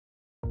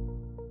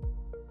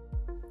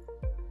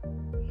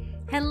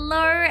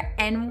Hello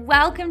and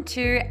welcome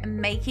to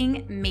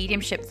Making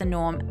Mediumship the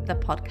Norm, the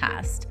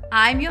podcast.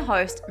 I'm your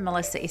host,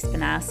 Melissa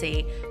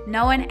Espinasi,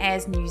 known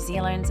as New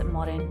Zealand's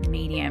modern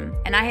medium,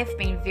 and I have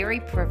been very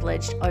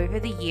privileged over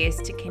the years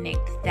to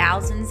connect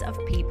thousands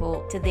of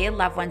people to their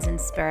loved ones in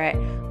spirit,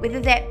 whether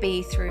that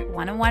be through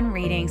one-on-one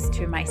readings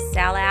to my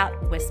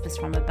sellout Whispers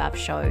from Above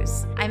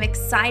shows. I'm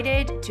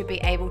excited to be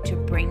able to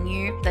bring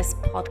you this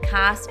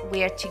podcast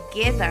where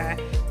together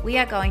we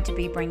are going to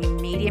be bringing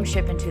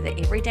mediumship into the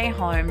everyday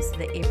homes,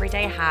 the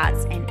everyday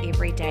hearts, and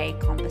everyday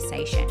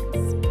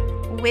conversations.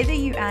 Whether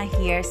you are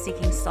here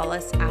seeking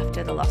solace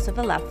after the loss of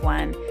a loved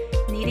one,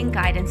 needing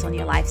guidance on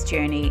your life's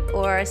journey,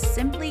 or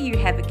simply you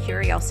have a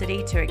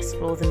curiosity to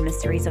explore the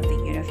mysteries of the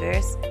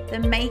universe, the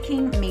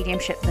Making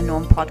Mediumship the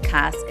Norm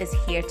podcast is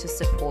here to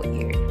support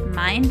you.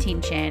 My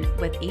intention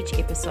with each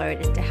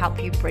episode is to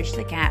help you bridge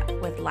the gap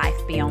with life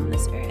beyond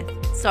this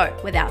earth. So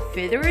without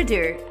further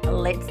ado,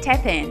 let's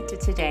tap into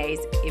today's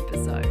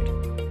episode.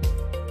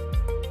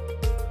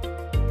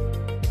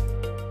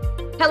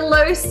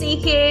 Hello,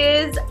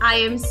 Seekers. I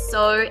am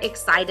so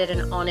excited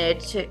and honored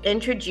to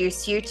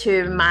introduce you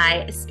to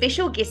my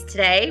special guest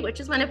today, which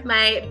is one of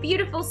my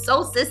beautiful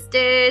soul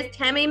sisters,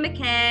 Tammy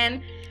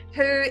McCann,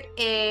 who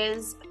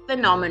is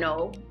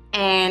phenomenal.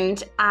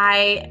 And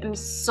I am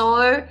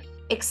so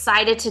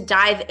excited to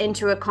dive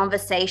into a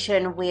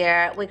conversation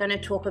where we're going to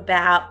talk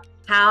about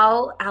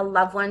how our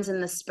loved ones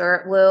in the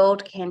spirit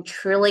world can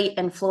truly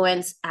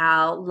influence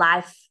our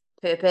life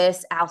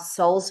purpose, our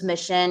soul's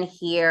mission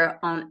here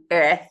on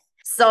earth.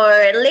 So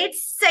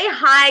let's say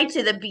hi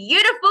to the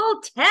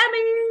beautiful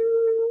Tammy.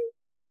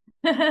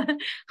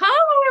 Hi,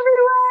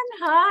 everyone.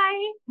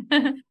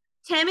 Hi.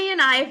 Tammy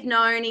and I have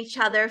known each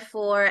other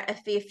for a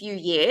fair few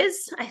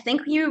years. I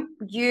think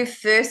you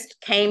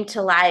first came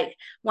to like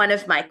one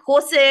of my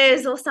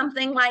courses or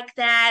something like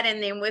that.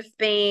 And then we've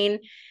been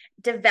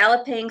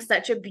developing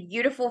such a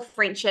beautiful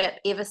friendship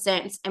ever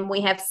since. And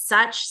we have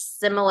such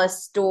similar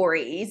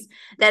stories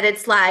that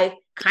it's like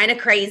kind of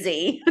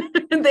crazy.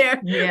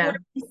 Yeah.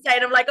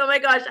 State of like, oh my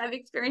gosh, I've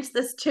experienced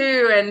this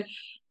too.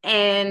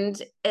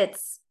 And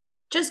it's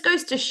just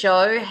goes to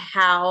show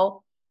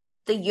how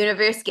the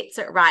universe gets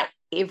it right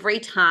every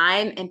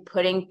time and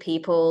putting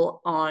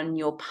people on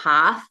your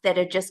path that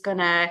are just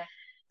gonna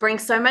bring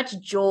so much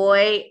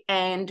joy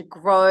and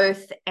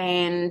growth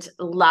and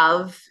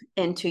love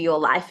into your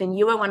life. And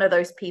you are one of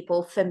those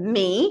people for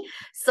me.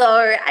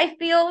 So I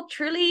feel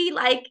truly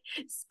like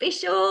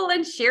special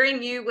and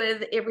sharing you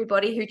with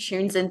everybody who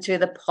tunes into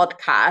the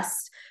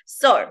podcast.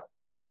 So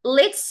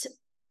let's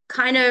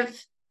kind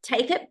of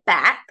take it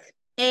back.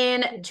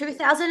 In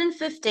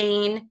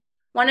 2015,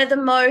 one of the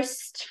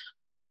most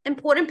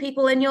important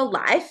people in your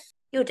life,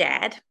 your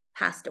dad,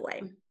 passed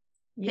away.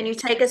 Yes. Can you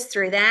take us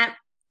through that?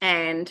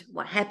 And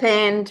what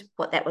happened,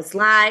 what that was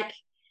like?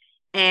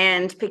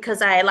 And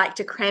because I like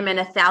to cram in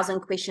 1,000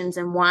 questions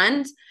in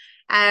one,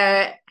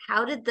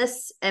 how did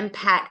this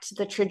impact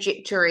the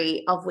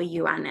trajectory of where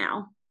you are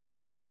now?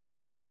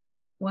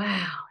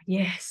 Wow,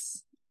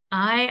 yes.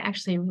 I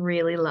actually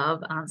really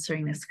love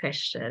answering this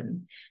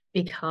question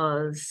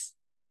because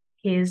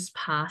his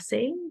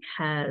passing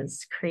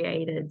has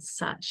created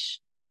such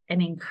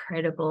an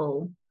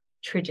incredible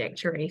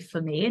trajectory for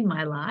me in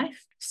my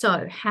life.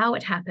 So how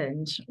it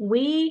happened,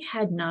 we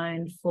had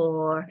known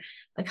for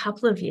a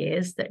couple of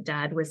years that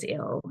Dad was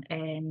ill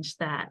and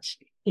that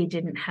he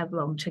didn't have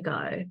long to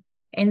go.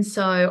 And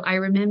so I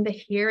remember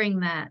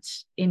hearing that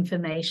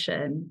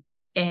information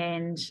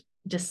and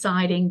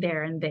deciding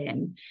there and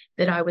then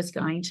that I was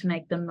going to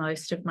make the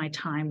most of my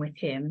time with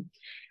him.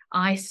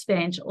 I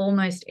spent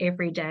almost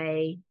every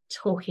day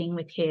talking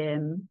with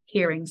him,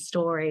 hearing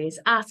stories,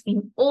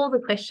 asking all the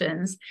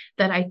questions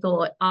that I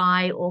thought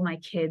I or my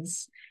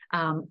kids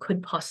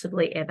could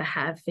possibly ever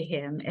have for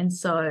him. And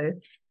so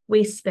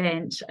we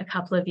spent a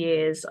couple of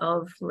years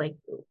of like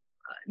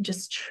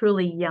just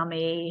truly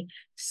yummy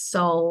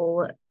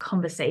soul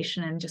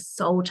conversation and just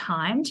soul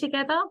time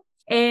together.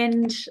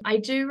 And I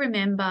do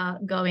remember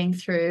going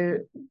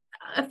through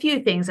a few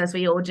things, as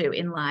we all do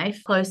in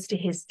life, close to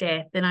his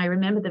death. And I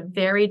remember the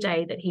very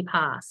day that he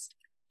passed,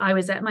 I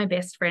was at my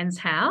best friend's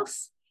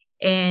house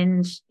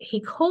and he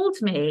called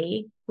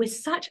me with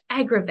such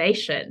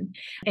aggravation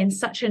and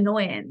such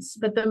annoyance.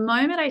 But the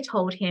moment I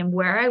told him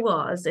where I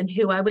was and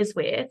who I was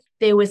with,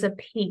 there was a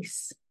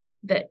peace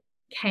that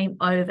came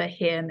over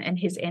him and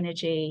his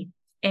energy.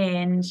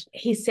 And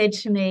he said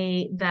to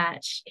me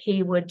that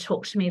he would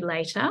talk to me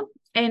later.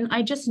 And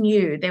I just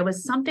knew there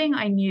was something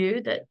I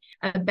knew that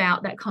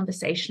about that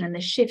conversation and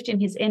the shift in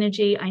his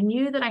energy. I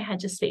knew that I had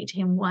to speak to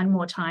him one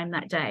more time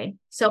that day.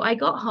 So I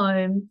got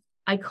home,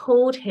 I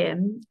called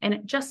him, and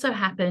it just so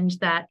happened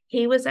that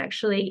he was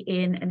actually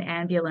in an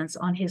ambulance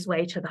on his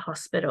way to the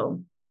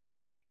hospital.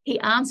 He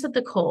answered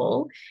the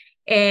call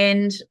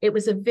and it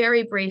was a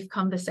very brief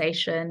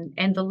conversation.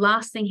 And the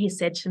last thing he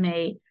said to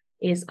me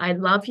is, "I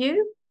love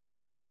you.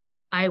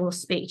 I will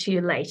speak to you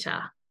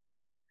later."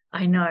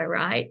 I know,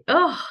 right?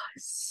 Oh,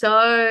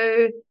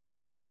 so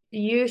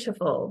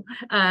Beautiful.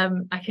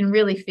 I can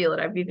really feel it.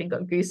 I've even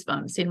got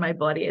goosebumps in my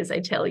body as I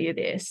tell you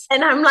this.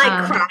 And I'm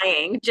like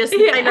crying. Just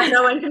yeah. I know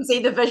no one can see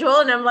the visual,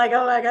 and I'm like,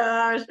 oh my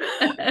gosh.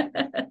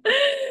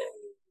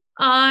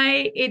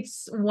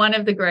 It's one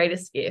of the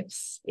greatest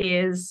gifts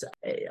is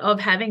of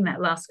having that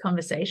last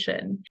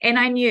conversation. And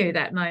I knew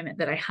that moment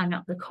that I hung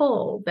up the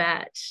call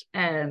that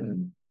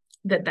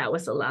that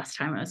was the last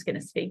time I was going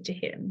to speak to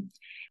him.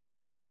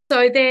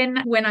 So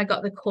then when I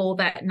got the call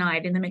that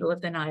night, in the middle of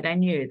the night, I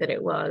knew that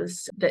it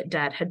was that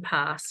Dad had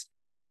passed.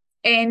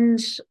 And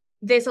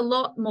there's a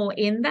lot more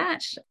in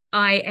that.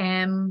 I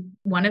am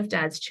one of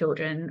Dad's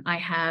children. I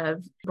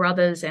have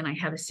brothers and I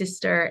have a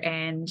sister,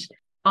 and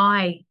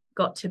I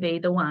got to be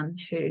the one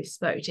who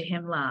spoke to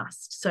him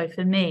last. So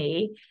for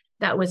me,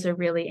 that was a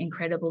really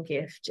incredible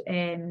gift.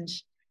 And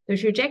the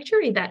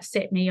trajectory that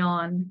set me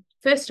on,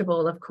 first of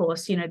all, of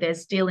course,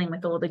 there's dealing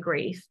with all the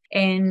grief.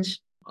 And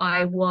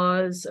I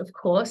was, of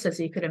course, as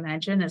you could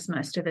imagine, as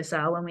most of us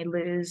are when we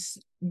lose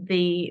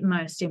the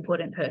most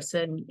important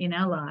person in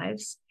our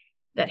lives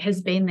that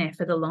has been there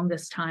for the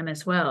longest time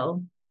as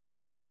well.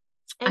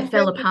 And I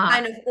fell apart.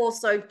 Kind of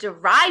also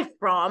derive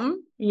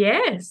from.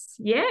 Yes.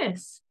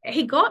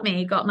 He got me.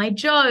 He got my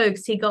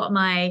jokes. He got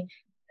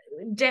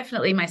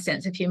definitely my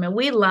sense of humor.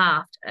 We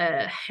laughed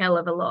a hell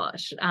of a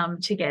lot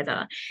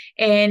together,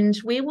 and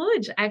we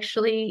would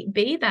actually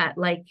be that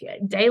like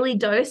daily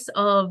dose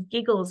of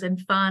giggles and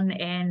fun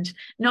and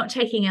not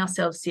taking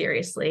ourselves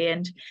seriously.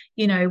 And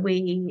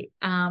we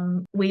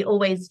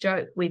always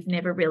joke we've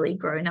never really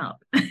grown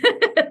up.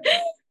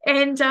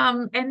 And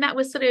that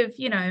was sort of,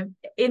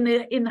 in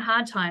the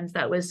hard times,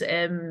 that was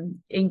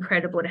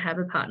incredible to have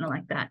a partner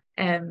like that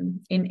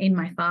in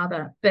my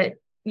father. But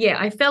yeah,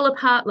 I fell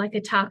apart like a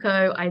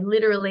taco. I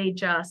literally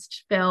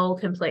just fell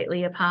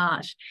completely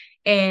apart.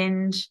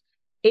 And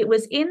it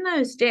was in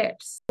those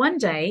depths. One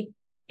day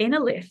in a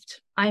lift,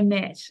 I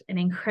met an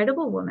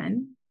incredible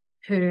woman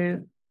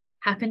who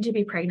happened to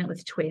be pregnant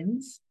with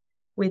twins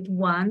with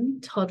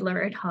one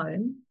toddler at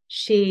home.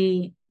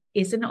 She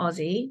is an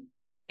Aussie,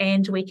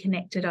 and we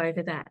connected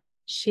over that.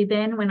 She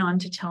then went on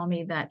to tell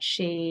me that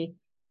she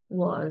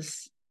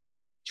was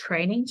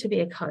training to be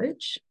a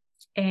coach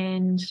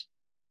and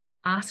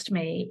asked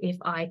me if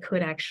I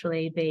could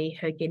actually be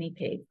her guinea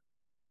pig.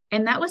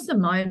 And that was the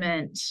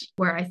moment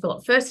where I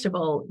thought, first of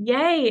all,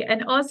 yay,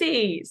 an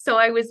Aussie. So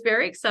I was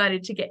very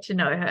excited to get to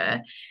know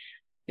her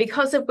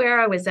because of where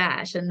I was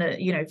at and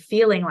the,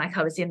 feeling like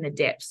I was in the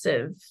depths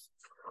of,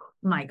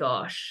 my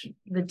gosh,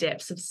 the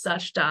depths of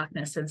such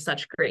darkness and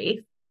such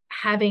grief.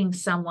 Having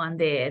someone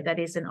there that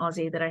is an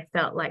Aussie that I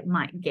felt like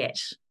might get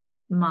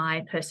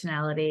my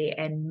personality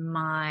and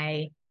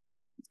my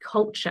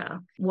culture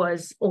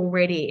was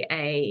already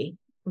a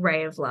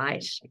ray of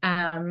light.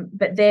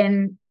 But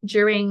then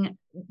during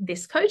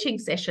this coaching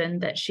session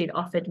that she'd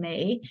offered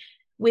me,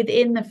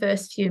 within the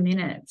first few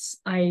minutes,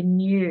 I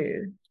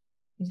knew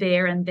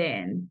there and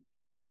then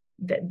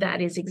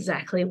that is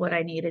exactly what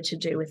I needed to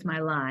do with my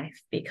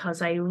life,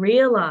 because I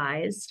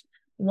realized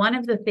one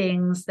of the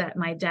things that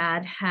my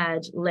dad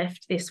had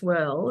left this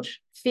world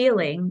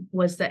feeling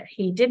was that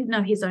he didn't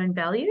know his own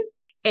value,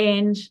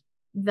 and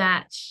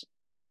that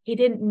he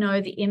didn't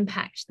know the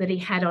impact that he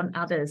had on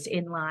others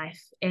in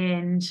life.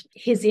 And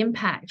his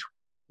impact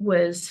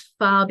was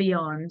far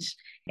beyond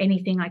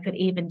anything I could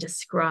even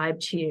describe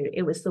to you.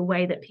 It was the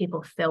way that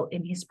people felt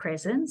in his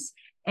presence,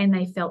 and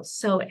they felt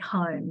so at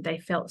home. They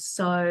felt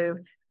so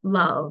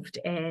loved.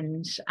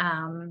 And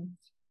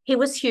he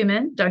was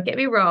human, don't get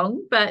me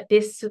wrong, but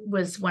this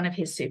was one of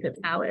his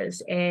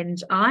superpowers. And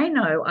I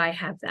know I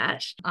have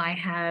that. I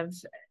have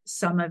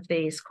some of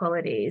these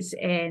qualities.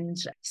 And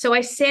so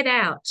I set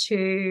out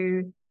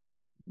to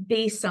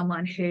be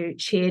someone who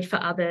cheered for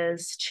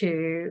others,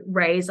 to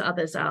raise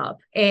others up.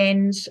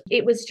 And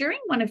it was during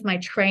one of my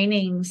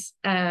trainings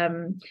that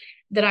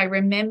I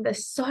remember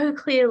so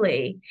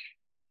clearly.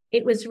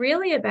 It was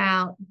really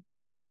about,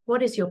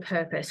 what is your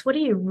purpose? What are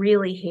you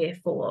really here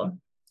for?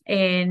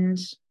 And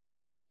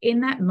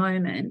in that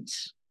moment,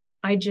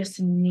 I just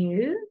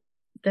knew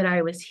that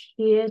I was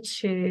here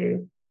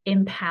to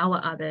empower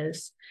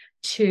others,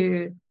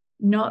 to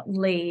not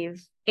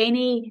leave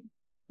any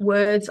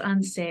words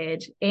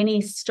unsaid, any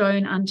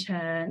stone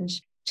unturned,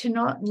 to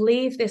not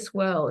leave this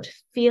world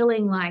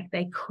feeling like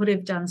they could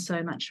have done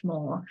so much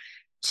more,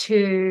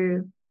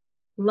 to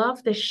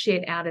love the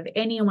shit out of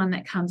anyone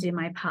that comes in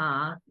my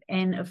path,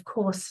 and of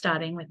course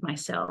starting with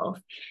myself,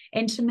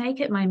 and to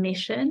make it my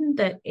mission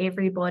that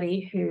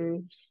everybody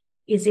who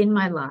is in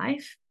my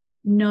life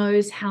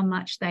knows how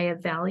much they are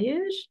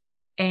valued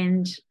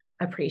and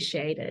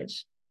appreciated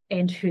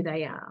and who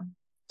they are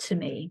to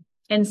me.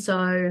 And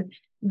so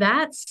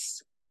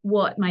that's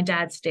what my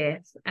dad's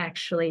death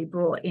actually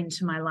brought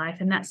into my life,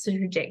 and that's the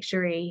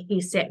trajectory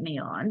he set me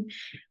on,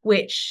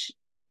 which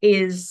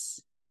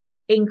is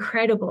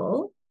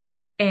incredible.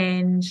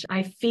 And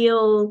I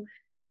feel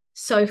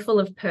so full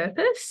of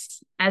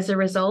purpose as a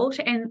result.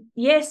 And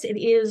yes, it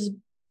is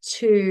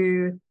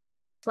to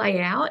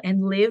play out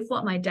and live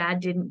what my dad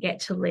didn't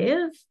get to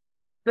live.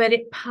 But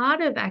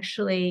part of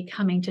actually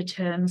coming to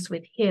terms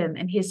with him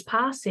and his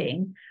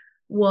passing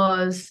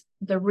was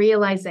the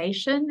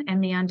realization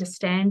and the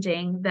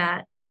understanding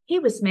that he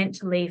was meant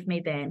to leave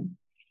me then.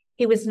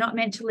 He was not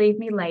meant to leave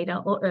me later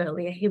or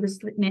earlier. He was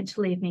meant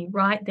to leave me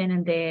right then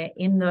and there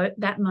in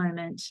that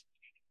moment,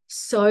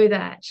 so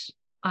that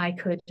I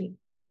could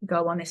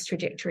go on this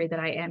trajectory that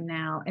I am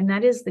now. And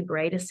that is the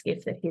greatest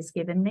gift that he's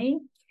given me.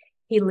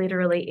 He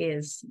literally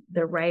is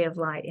the ray of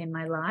light in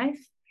my life.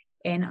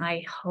 And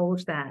I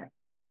hold that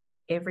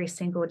every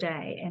single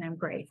day. And I'm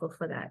grateful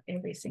for that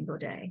every single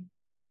day.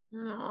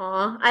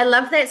 Oh, I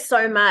love that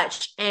so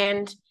much.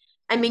 And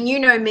I mean, you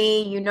know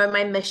me, you know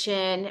my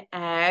mission.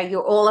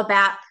 You're all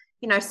about,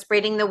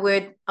 spreading the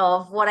word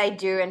of what I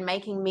do and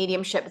making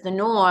mediumship the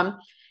norm.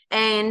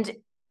 And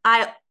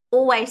I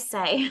always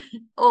say,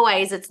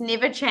 always, it's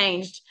never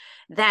changed,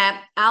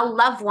 that our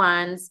loved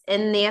ones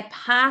in their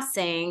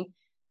passing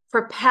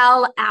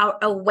propel our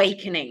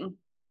awakening.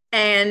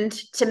 And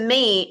to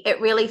me, it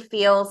really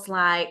feels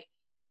like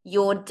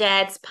your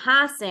dad's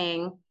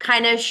passing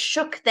kind of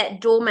shook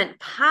that dormant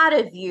part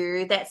of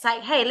you that's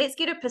like, hey, let's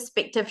get a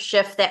perspective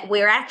shift that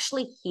we're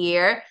actually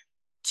here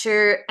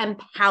to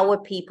empower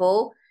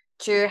people,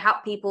 to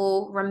help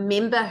people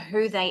remember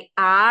who they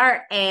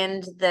are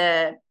and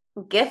the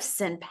gifts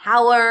and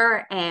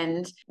power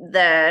and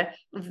the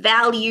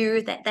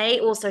value that they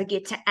also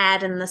get to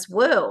add in this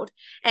world.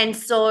 And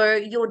so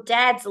your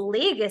dad's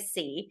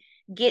legacy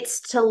gets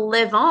to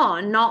live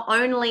on, not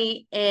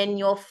only in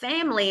your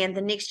family and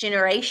the next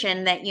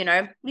generation that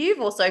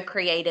you've also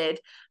created,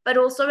 but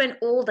also in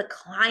all the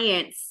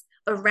clients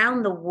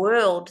around the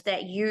world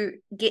that you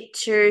get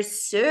to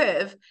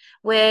serve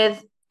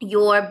with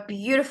your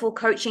beautiful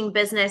coaching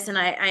business. And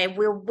I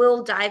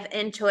will dive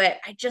into it.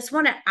 I just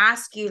want to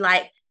ask you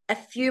like a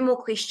few more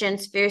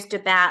questions first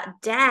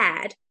about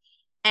Dad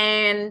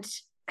and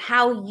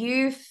how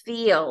you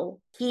feel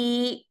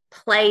he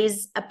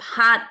plays a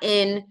part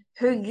in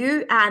who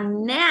you are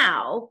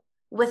now,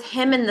 with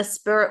him in the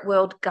spirit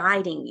world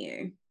guiding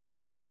you.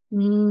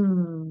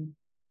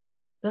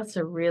 That's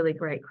a really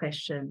great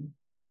question.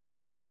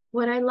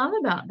 What I love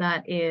about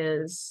that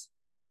is,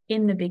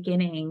 in the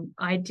beginning,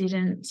 I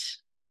didn't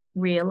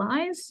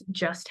realize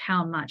just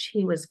how much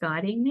he was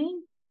guiding me.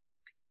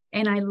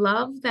 And I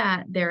love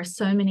that there are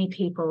so many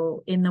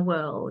people in the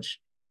world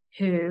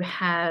who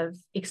have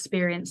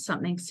experienced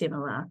something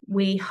similar.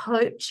 We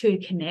hope to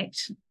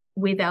connect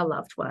with our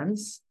loved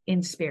ones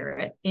in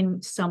spirit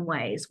in some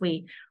ways.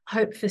 We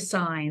hope for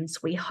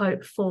signs. We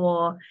hope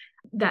for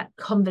that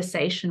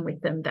conversation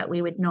with them that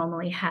we would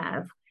normally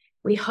have.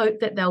 We hope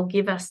that they'll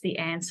give us the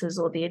answers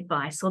or the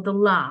advice or the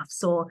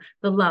laughs or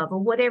the love or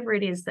whatever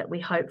it is that we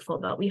hope for,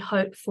 but we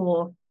hope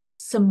for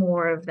some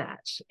more of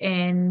that.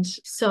 And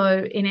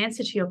so in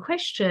answer to your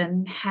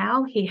question,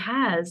 how he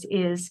has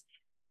is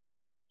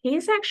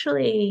he's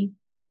actually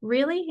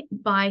really,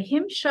 by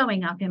him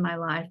showing up in my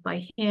life,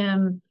 by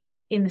him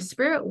in the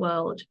spirit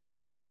world,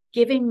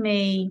 giving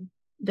me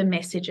the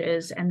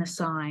messages and the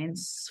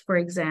signs. For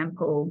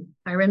example,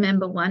 I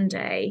remember one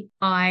day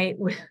I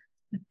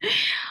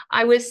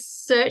was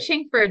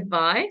searching for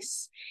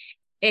advice,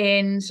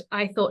 and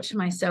I thought to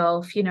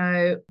myself,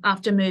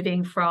 after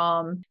moving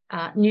from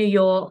New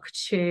York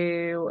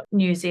to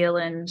New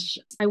Zealand,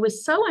 I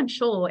was so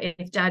unsure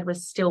if Dad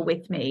was still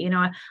with me.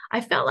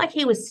 I felt like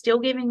he was still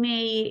giving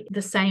me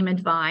the same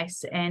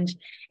advice, and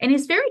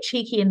he's very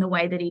cheeky in the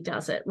way that he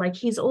does it. Like,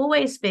 he's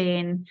always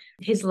been,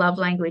 his love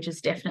language is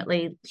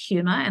definitely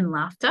humor and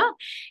laughter.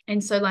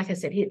 And so, like I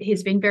said,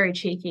 he's been very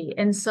cheeky.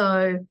 And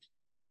so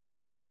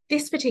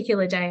this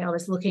particular day I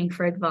was looking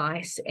for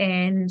advice,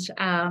 and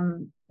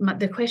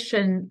the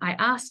question I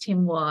asked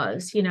him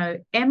was,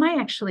 am I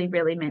actually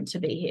really meant to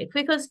be here?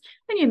 Because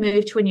when you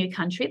move to a new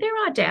country, there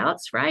are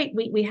doubts, right?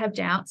 We have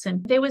doubts.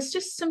 And there was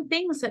just some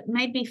things that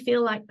made me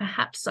feel like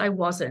perhaps I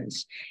wasn't.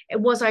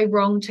 Was I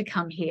wrong to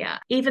come here,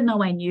 even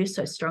though I knew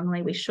so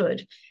strongly we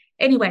should?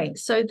 Anyway,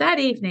 so that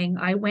evening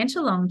I went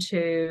along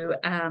to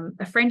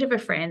a friend of a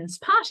friend's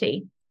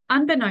party,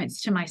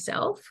 unbeknownst to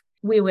myself.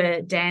 We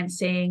were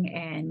dancing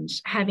and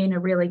having a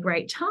really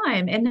great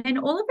time. And then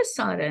all of a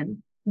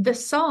sudden, the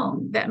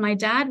song that my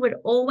dad would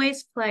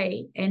always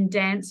play and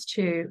dance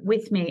to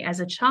with me as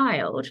a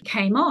child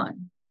came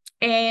on.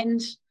 And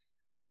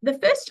the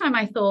first time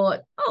I thought,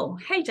 oh,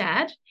 hey,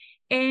 Dad.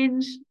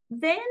 And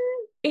then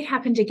it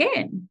happened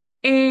again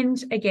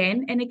and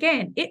again and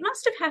again. It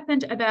must have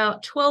happened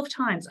about 12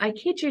 times. I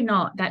kid you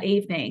not, that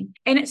evening.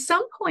 And at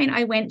some point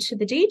I went to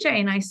the DJ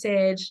and I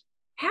said,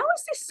 how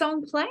is this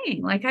song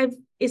playing? Like,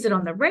 is it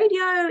on the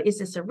radio? Is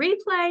this a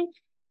replay?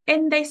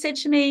 And they said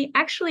to me,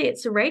 actually,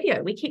 it's a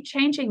radio. We keep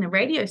changing the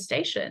radio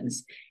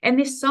stations, and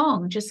this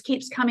song just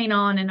keeps coming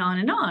on and on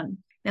and on.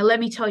 Now, let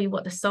me tell you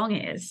what the song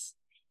is.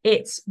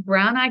 It's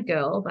Brown Eyed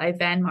Girl by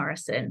Van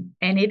Morrison.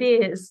 And it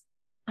is,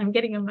 I'm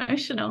getting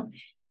emotional.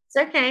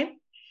 It's okay.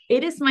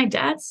 It is my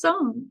dad's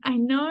song. I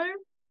know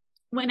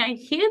when I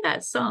hear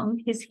that song,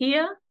 he's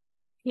here.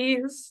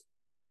 He's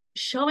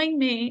showing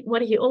me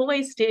what he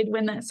always did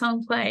when that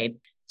song played,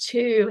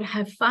 to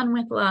have fun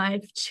with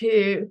life,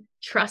 to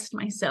trust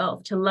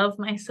myself, to love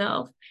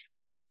myself,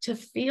 to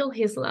feel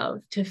his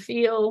love, to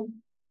feel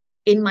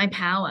in my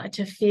power,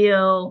 to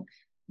feel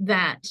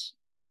that,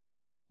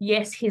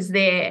 yes, he's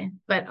there,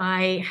 but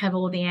I have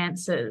all the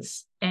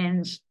answers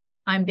and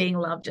I'm being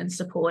loved and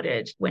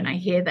supported when I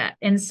hear that.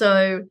 And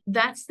so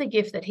that's the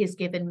gift that he's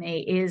given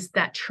me, is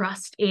that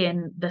trust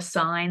in the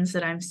signs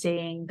that I'm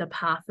seeing, the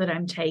path that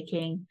I'm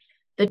taking,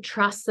 the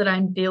trust that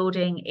I'm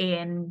building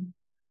in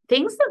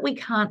things that we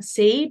can't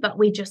see, but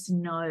we just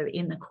know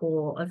in the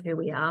core of who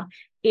we are,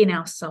 in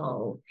our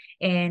soul.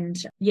 And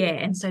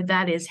so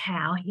that is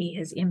how he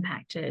has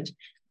impacted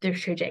the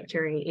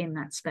trajectory in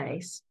that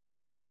space.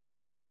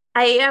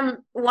 I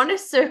want to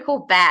circle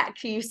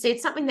back. You said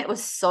something that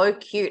was so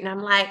cute, and I'm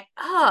like,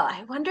 oh,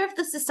 I wonder if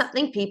this is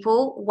something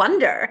people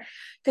wonder.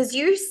 Because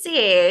you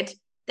said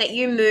that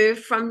you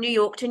moved from New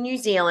York to New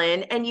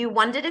Zealand and you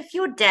wondered if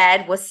your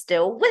dad was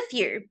still with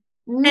you.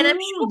 And I'm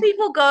sure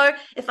people go,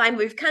 if I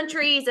move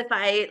countries, if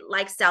I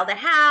like sell the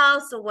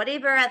house or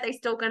whatever, are they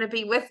still going to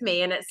be with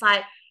me? And it's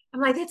like,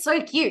 I'm like, that's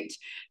so cute,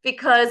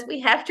 because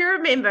we have to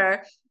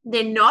remember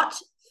they're not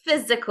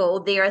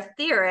physical, they're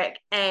etheric,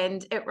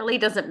 and it really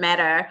doesn't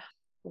matter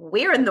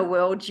where in the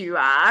world you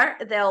are,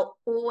 they'll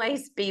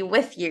always be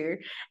with you.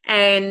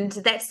 And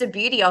that's the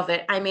beauty of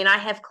it. I mean, I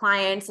have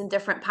clients in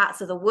different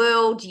parts of the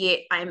world, yet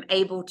I'm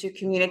able to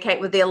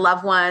communicate with their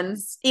loved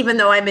ones, even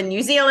though I'm in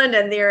New Zealand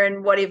and they're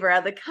in whatever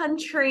other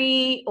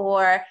country.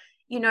 Or,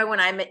 you know,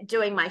 when I'm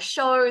doing my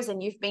shows,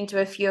 and you've been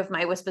to a few of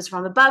my Whispers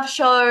from Above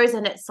shows,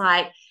 and it's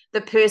like the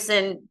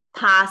person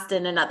passed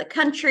in another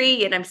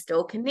country, yet I'm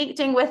still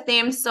connecting with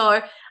them.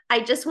 So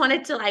I just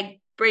wanted to like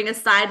bring a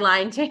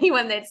sideline to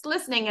anyone that's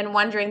listening and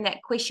wondering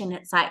that question.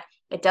 It's like,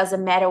 it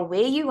doesn't matter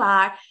where you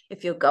are.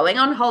 If you're going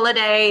on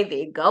holiday,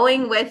 they're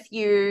going with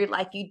you.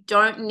 Like, you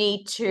don't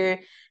need to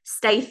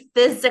stay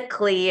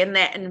physically in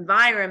that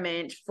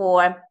environment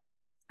for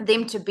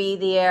them to be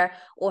there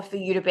or for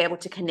you to be able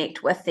to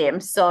connect with them.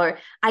 So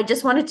I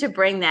just wanted to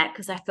bring that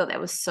because I thought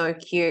that was so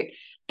cute.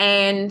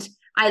 And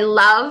I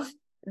love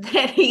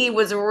that he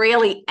was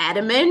really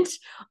adamant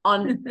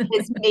on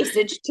his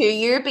message to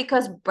you,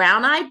 because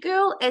Brown Eyed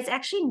Girl is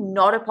actually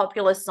not a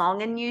popular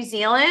song in New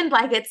Zealand.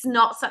 Like, it's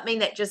not something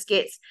that just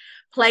gets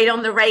played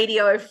on the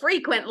radio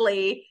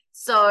frequently.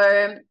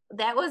 So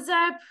that was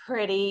a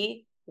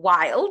pretty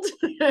wild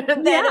that it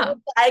was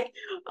like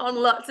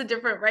on lots of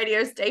different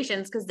radio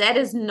stations, because that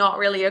is not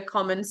really a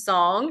common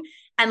song,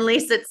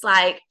 unless it's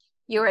like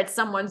you're at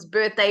someone's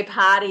birthday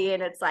party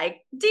and it's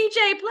like,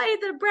 DJ, play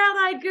the Brown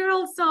Eyed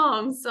Girl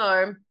song.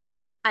 So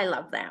I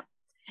love that.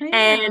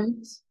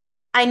 And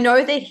I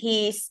know that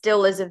he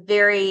still is a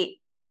very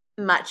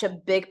much a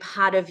big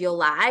part of your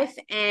life,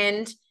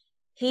 and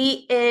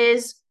he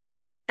is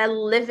a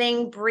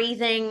living,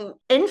 breathing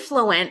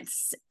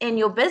influence in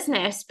your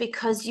business,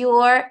 because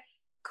your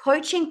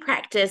coaching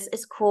practice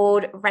is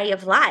called Ray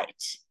of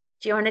Light.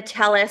 Do you want to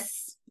tell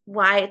us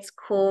why it's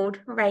called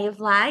Ray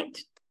of Light?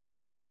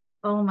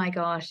 Oh my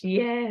gosh,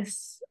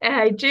 yes,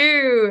 I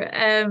do.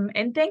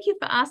 And thank you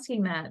for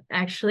asking that.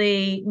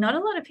 Actually, not a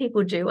lot of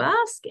people do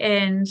ask,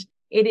 and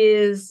it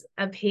is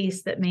a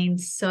piece that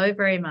means so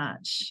very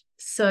much.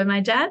 So my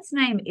dad's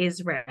name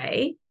is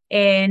Ray,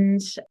 and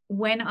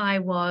when I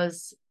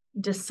was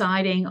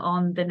deciding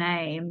on the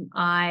name,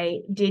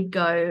 I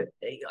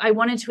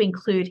wanted to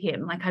include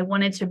him. Like, I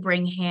wanted to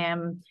bring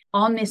him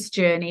on this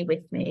journey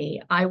with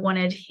me. I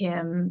wanted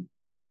him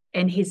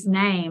and his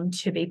name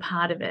to be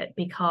part of it,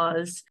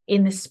 because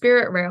in the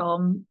spirit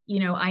realm, you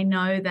know, I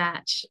know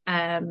that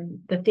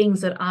the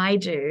things that I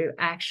do,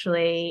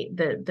 actually,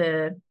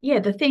 the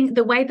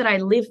way that I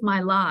live my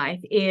life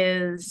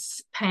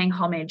is paying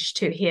homage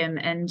to him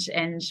and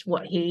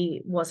what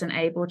he wasn't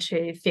able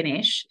to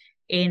finish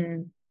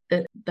in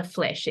the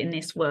flesh in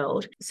this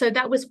world. So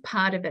that was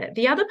part of it.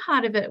 The other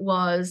part of it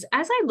was,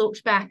 as I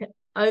looked back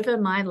over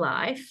my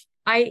life,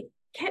 I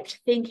kept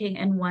thinking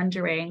and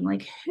wondering,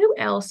 like, who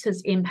else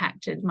has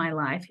impacted my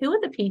life? Who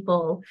are the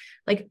people?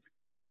 Like,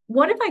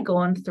 what have I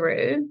gone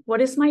through?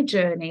 What is my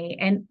journey?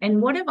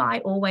 And what have I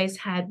always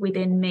had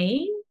within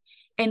me?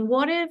 And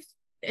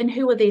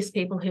who are these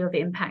people who have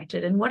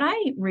impacted? And what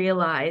I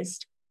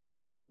realized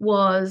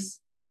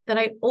was that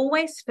I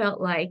always felt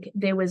like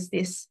there was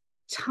this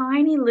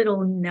tiny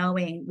little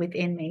knowing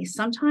within me,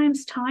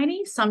 sometimes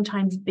tiny,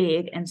 sometimes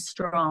big and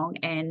strong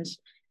and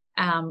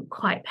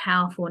quite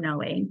powerful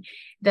knowing,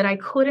 that I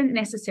couldn't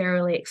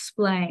necessarily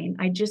explain.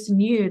 I just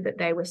knew that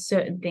there were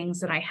certain things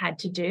that I had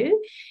to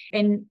do.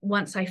 And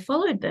once I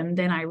followed them,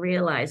 then I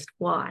realized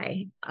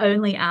why,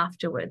 only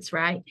afterwards,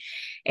 right?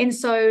 And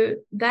so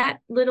that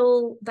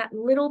little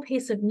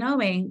piece of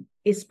knowing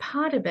is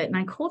part of it. And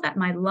I call that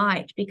my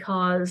light,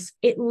 because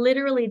it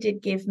literally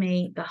did give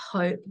me the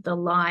hope, the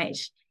light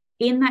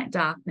in that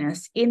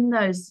darkness, in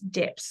those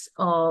depths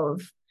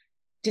of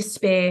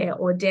despair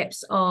or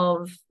depths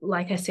of,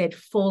 like I said,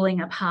 falling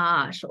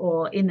apart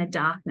or in the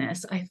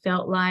darkness. I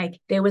felt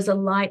like there was a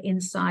light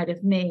inside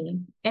of me.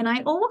 And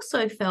I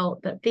also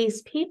felt that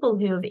these people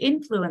who have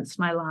influenced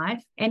my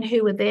life and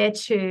who were there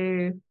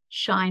to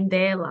shine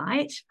their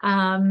light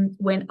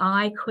when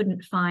I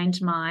couldn't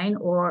find mine,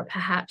 or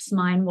perhaps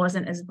mine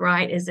wasn't as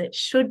bright as it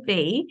should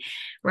be,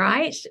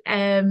 right?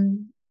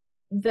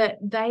 That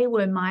they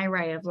were my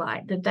ray of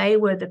light, that they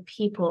were the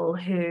people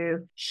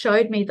who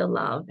showed me the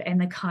love and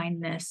the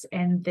kindness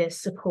and the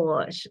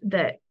support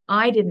that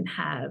I didn't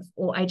have,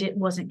 or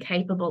wasn't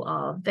capable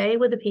of. They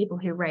were the people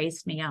who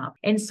raised me up.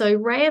 And so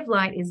Ray of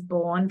Light is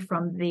born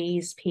from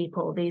these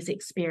people, these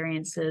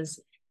experiences,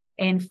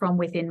 and from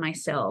within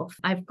myself.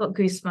 I've got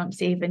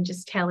goosebumps even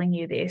just telling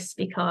you this,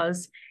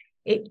 because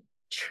it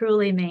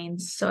truly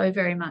means so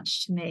very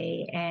much to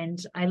me, and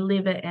I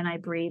live it and I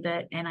breathe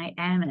it and I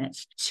am it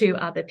to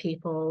other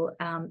people,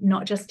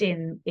 not just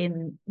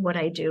in what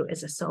I do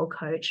as a soul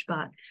coach,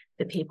 but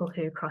the people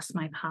who cross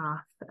my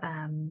path.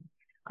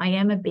 I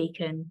am a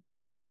beacon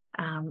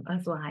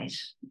of light,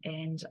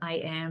 and I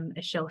am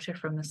a shelter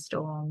from the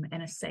storm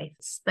and a safe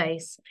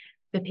space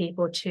for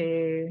people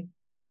to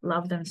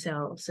love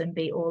themselves and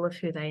be all of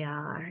who they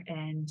are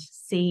and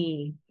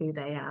see who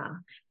they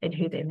are and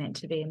who they're meant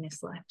to be in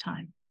this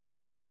lifetime.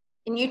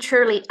 And you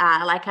truly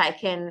are. Like, I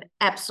can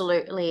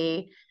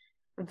absolutely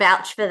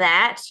vouch for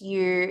that.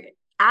 You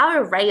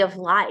are a ray of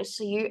light.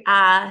 So you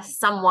are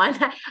someone,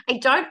 I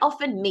don't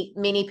often meet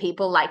many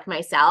people like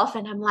myself,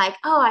 and I'm like,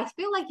 oh, I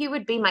feel like you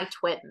would be my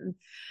twin.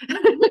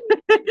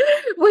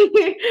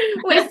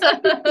 We're so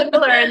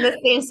similar in the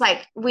sense,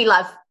 like, we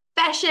love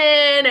fashion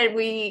and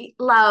we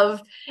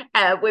love,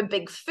 we're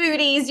big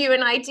foodies, you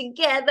and I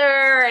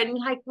together, and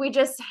like we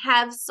just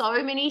have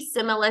so many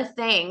similar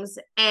things.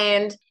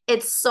 And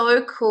it's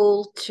so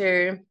cool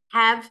to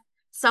have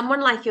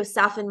someone like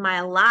yourself in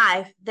my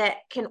life that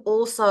can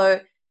also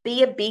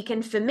be a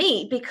beacon for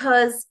me,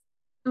 because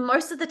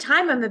most of the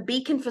time I'm a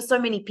beacon for so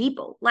many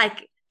people.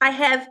 Like, I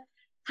have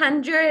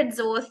hundreds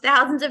or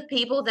thousands of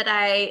people that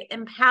I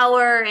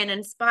empower and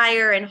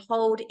inspire and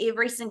hold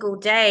every single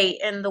day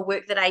in the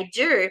work that I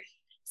do.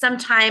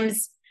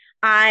 Sometimes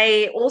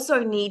I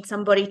also need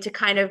somebody to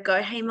kind of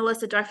go, hey,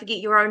 Melissa, don't forget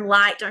your own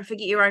light, don't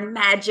forget your own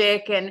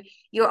magic. And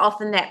you're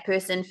often that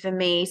person for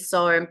me.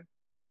 So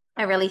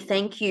I really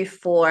thank you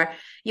for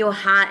your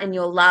heart and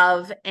your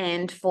love,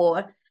 and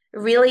for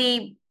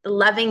really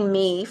loving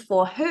me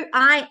for who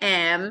I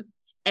am.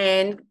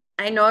 And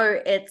I know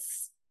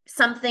it's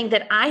something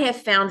that I have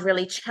found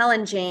really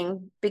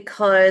challenging,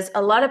 because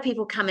a lot of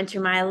people come into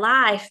my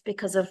life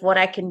because of what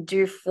I can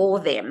do for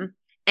them.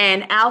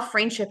 And our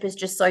friendship is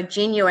just so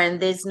genuine.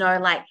 There's no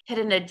like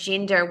hidden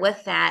agenda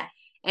with that.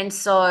 And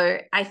so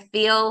I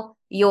feel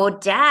your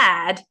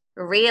dad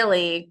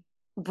really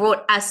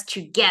brought us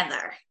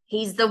together.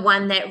 He's the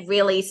one that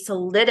really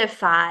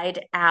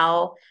solidified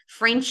our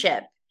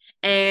friendship.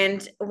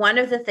 And one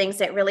of the things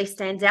that really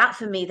stands out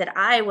for me that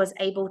I was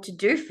able to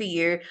do for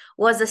you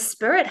was a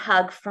spirit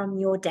hug from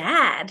your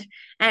dad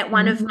at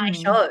one of my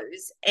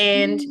shows.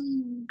 And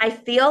I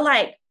feel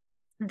like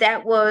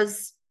that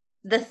was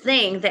the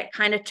thing that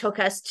kind of took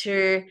us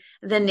to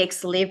the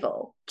next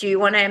level. Do you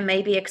want to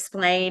maybe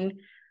explain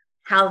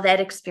how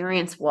that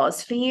experience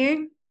was for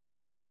you?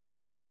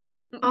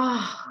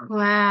 Oh,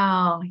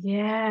 wow.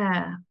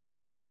 Yeah.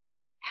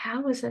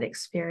 How was that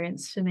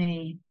experience for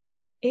me?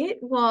 It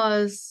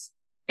was,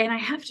 and I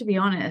have to be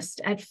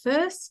honest, at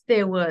first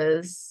there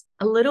was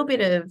a little bit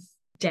of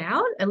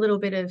doubt, a little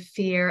bit of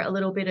fear, a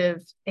little bit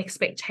of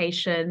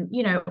expectation,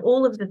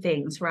 all of the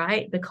things,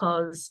 right?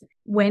 Because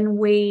when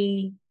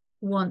we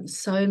want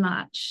so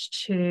much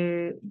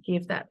to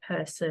give that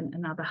person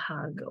another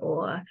hug,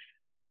 or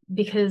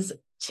because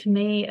to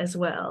me as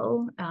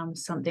well,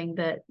 something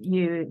that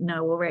you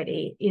know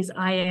already is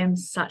I am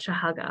such a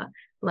hugger.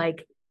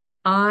 Like,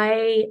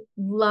 I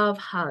love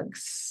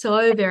hugs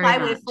so very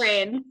much. We're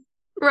friends.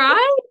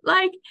 Right?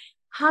 Like,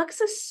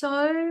 hugs are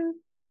so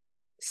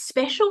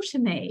special to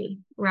me,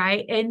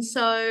 right? And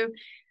so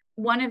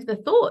one of the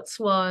thoughts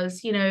was,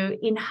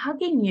 in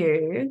hugging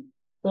you,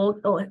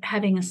 or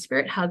having a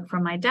spirit hug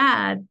from my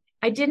dad,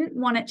 I didn't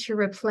want it to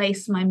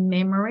replace my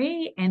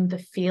memory and the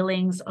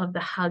feelings of the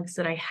hugs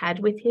that I had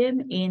with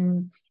him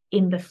in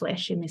the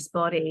flesh, in this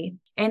body.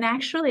 And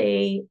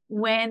actually,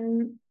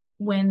 when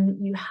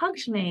you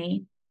hugged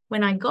me,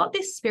 when I got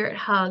this spirit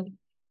hug,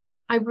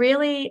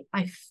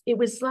 it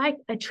was like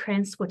a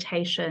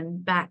transportation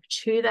back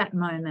to that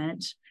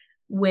moment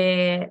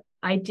where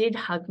I did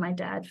hug my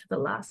dad for the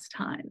last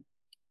time.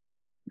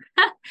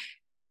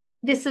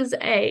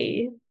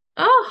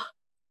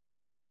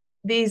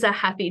 These are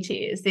happy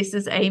tears. This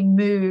is a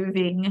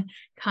moving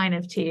kind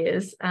of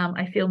tears.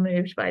 I feel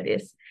moved by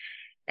this.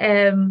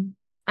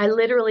 I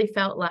literally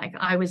felt like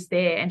I was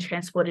there and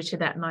transported to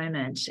that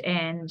moment.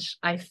 And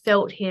I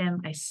felt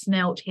him. I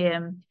smelt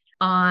him.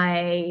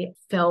 I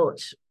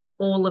felt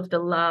all of the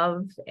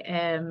love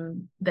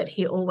that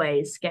he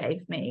always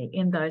gave me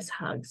in those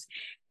hugs.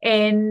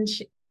 And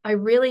I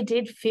really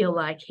did feel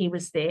like he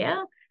was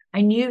there.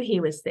 I knew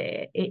he was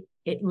there.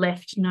 It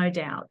left no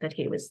doubt that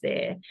he was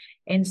there.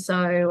 And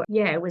so,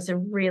 yeah, it was a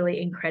really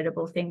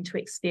incredible thing to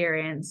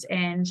experience.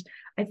 And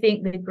I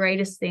think the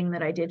greatest thing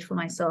that I did for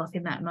myself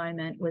in that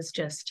moment was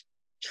just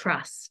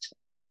trust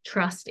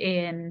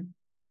in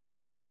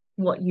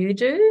what you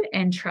do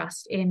and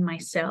trust in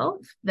myself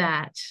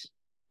that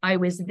I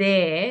was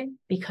there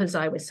because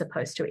I was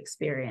supposed to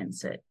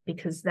experience it.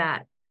 Because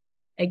that,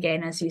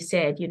 again, as you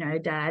said,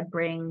 Dad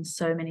brings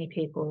so many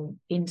people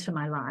into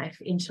my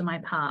life, into my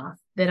path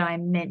that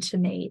I'm meant to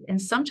meet.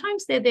 And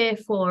sometimes they're there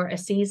for a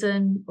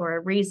season or a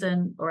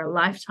reason or a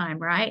lifetime,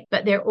 right?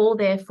 But they're all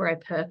there for a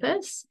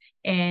purpose.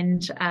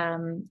 And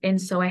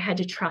so I had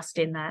to trust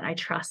in that. I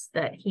trust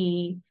that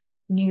he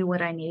knew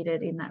what I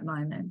needed in that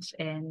moment.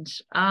 And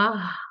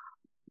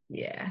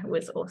it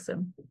was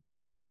awesome.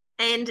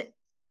 And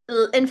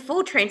in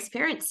full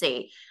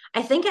transparency,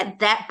 I think at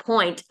that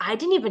point, I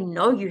didn't even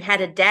know you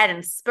had a dad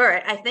in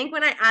spirit. I think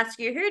when I asked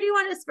you, who do you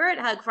want a spirit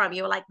hug from?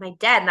 You were like, my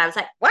dad. And I was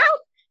like, wow,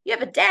 you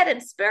have a dad in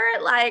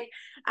spirit? Like,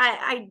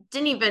 I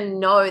didn't even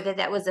know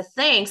that was a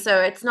thing.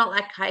 So it's not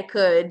like I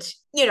could,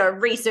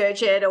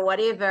 research it or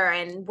whatever.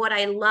 And what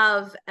I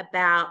love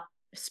about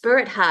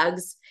spirit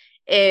hugs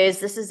is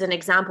this is an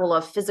example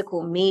of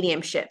physical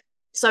mediumship.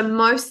 So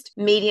most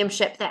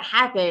mediumship that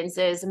happens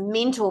is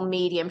mental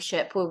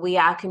mediumship, where we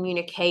are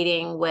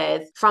communicating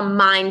from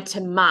mind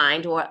to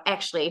mind, or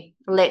actually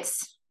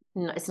it's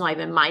not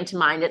even mind to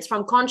mind. It's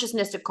from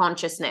consciousness to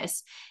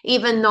consciousness.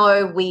 Even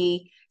though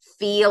we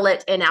feel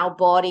it in our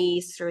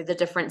bodies through the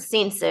different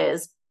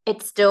senses,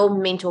 it's still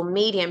mental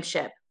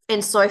mediumship.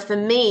 And so for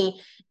me,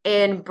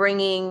 in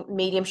bringing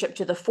mediumship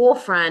to the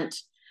forefront,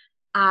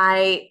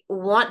 I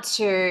want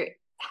to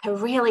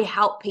really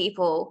help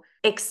people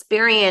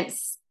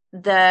experience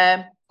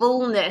the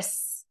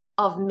fullness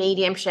of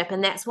mediumship.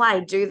 And that's why I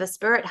do the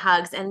spirit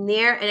hugs. And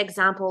they're an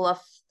example of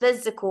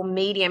physical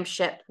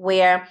mediumship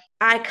where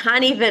I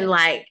can't even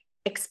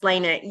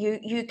explain it.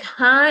 You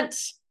can't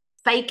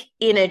fake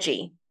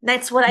energy.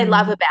 That's what I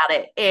love about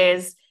it,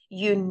 is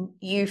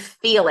you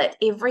feel it.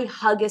 Every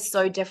hug is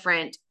so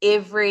different.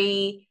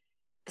 Every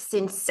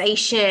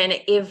sensation,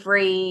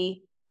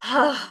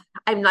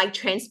 I'm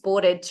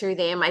transported to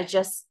them.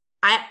 It's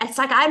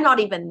like I'm not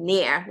even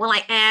there. Well,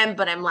 I am,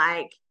 but I'm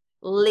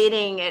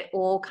letting it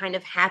all kind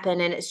of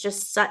happen. And it's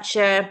just such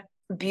a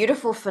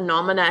beautiful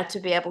phenomena to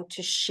be able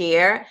to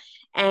share.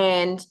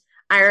 And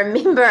I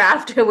remember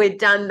after we'd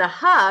done the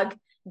hug,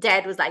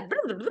 Dad was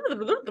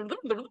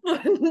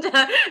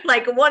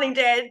wanting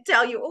to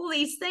tell you all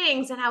these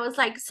things. And I was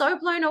so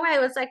blown away. I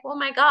was like, oh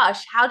my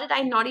gosh, how did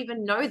I not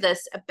even know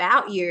this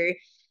about you?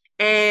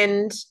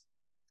 And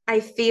I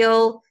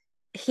feel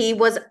he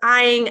was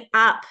eyeing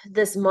up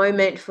this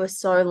moment for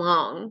so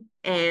long.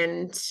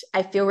 And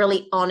I feel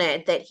really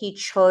honored that he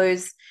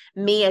chose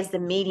me as the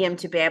medium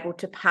to be able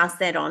to pass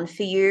that on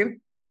for you.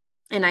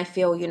 And I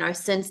feel,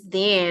 since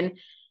then,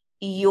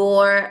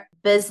 your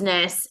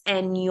business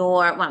and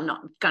I'm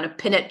not going to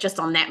pin it just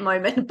on that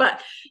moment,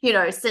 but,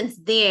 since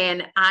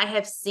then, I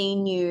have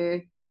seen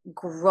you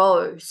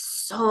grow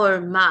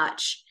so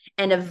much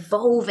and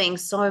evolving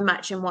so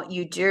much in what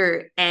you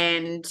do.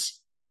 And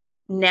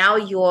now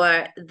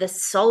you're the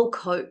soul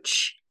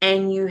coach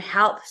and you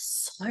help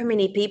so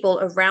many people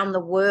around the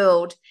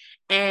world.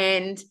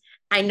 And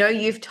I know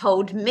you've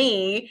told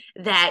me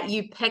that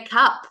you pick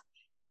up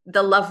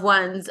the loved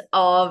ones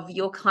of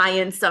your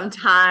clients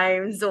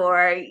sometimes,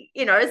 or,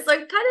 so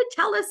kind of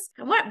tell us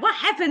what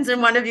happens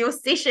in one of your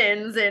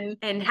sessions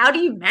and how do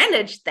you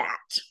manage that?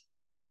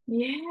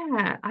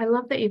 Yeah, I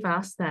love that you've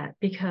asked that,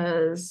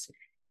 because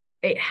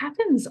it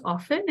happens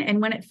often.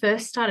 And when it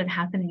first started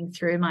happening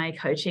through my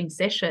coaching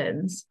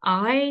sessions,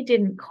 I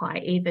didn't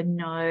quite even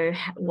know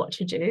what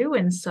to do.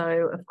 And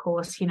so, of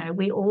course,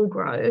 we all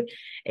grow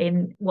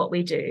in what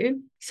we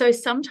do. So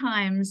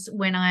sometimes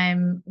when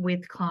I'm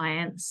with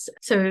clients,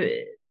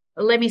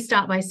 let me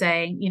start by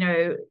saying,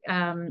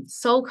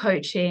 soul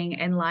coaching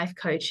and life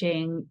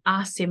coaching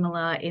are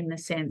similar in the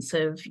sense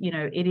of,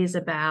 it is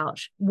about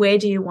where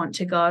do you want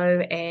to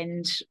go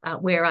and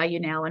where are you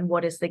now and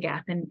what is the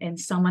gap, and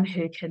someone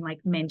who can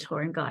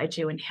mentor and guide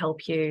you and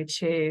help you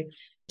to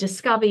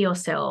discover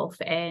yourself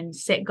and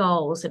set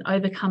goals and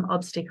overcome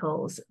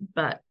obstacles.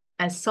 But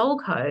as soul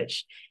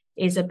coach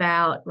is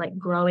about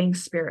growing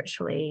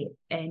spiritually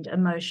and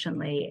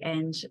emotionally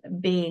and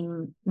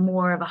being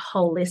more of a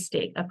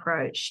holistic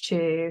approach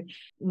to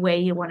where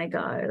you want to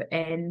go,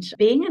 and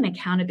being an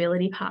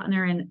accountability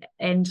partner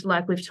and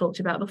like we've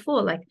talked about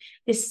before,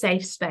 this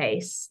safe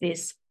space,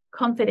 this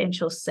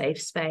confidential safe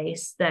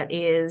space that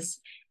is,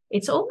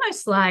 it's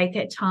almost like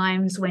at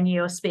times when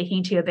you're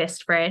speaking to your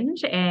best friend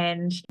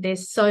and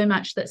there's so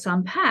much that's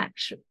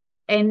unpacked.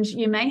 And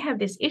you may have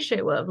this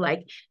issue of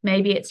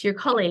maybe it's your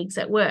colleagues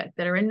at work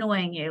that are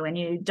annoying you and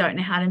you don't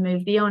know how to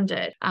move beyond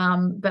it.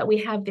 But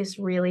we have this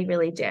really,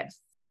 really depth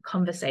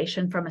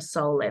conversation from a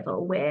soul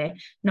level where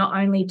not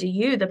only do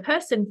you, the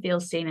person, feel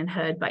seen and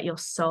heard, but your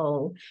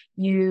soul,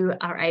 you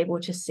are able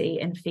to see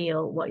and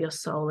feel what your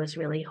soul is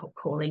really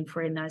calling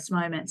for in those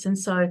moments. And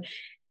so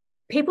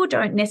people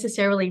don't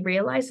necessarily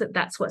realize that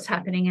that's what's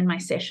happening in my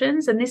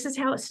sessions. And this is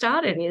how it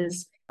started,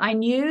 is I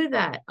knew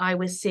that I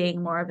was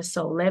seeing more of a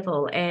soul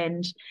level.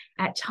 And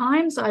at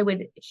times I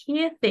would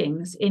hear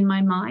things in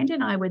my mind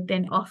and I would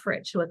then offer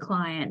it to a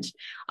client.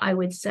 I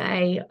would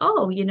say,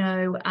 oh,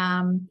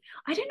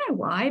 I don't know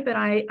why, but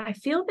I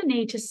feel the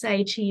need to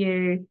say to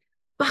you,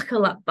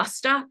 buckle up,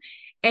 Buster.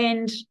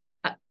 And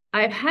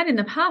I've had in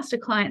the past a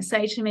client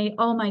say to me,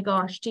 oh my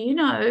gosh, do you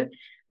know,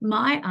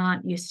 my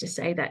aunt used to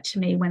say that to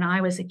me when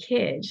I was a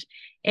kid.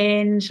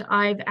 And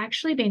I've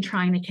actually been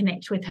trying to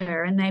connect with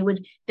her, and they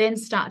would then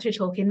start to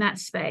talk in that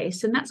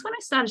space. And that's when I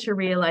started to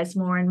realize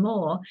more and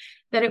more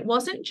that it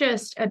wasn't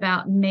just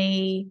about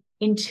me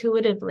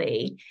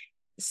intuitively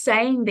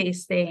saying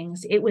these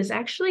things. It was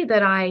actually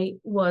that I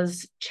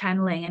was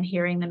channeling and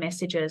hearing the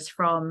messages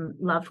from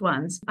loved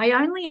ones. I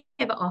only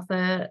ever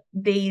offer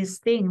these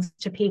things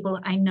to people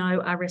I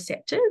know are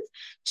receptive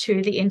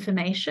to the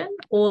information,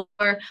 or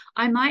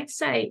I might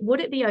say, would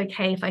it be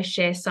okay if I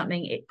share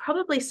something? It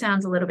probably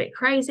sounds a little bit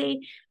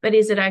crazy, but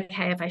is it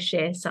okay if I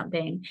share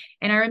something?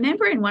 And I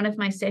remember in one of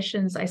my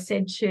sessions, I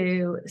said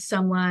to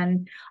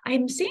someone,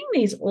 I'm seeing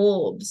these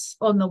orbs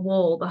on the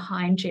wall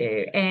behind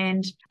you,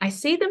 and I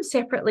see them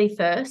separately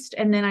first,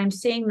 and then I'm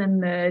seeing them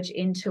merge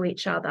into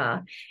each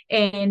other.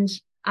 And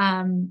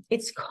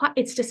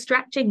it's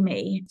distracting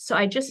me. So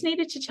I just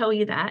needed to tell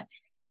you that.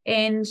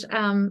 And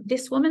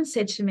this woman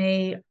said to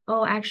me,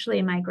 oh,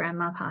 actually, my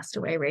grandma passed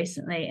away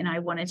recently, and I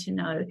wanted to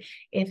know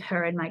if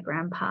her and my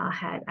grandpa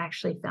had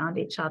actually found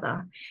each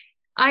other.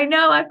 I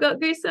know, I've got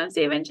goosebumps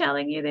even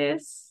telling you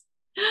this.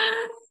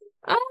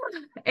 Oh,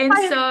 and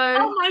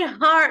my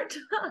heart.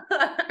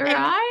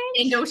 Right?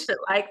 And shit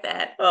like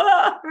that.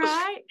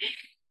 Right.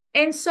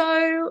 And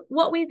so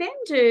what we then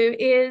do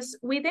is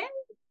we then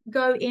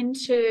go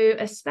into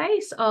a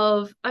space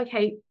of,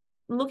 okay,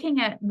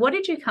 looking at what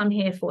did you come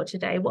here for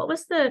today? What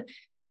was the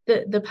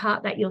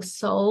part that your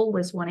soul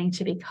was wanting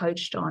to be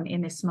coached on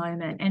in this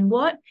moment? And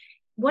what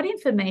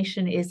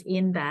information is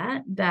in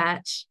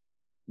that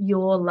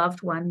your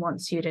loved one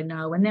wants you to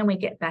know? And then we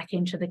get back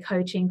into the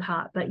coaching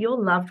part, but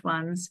your loved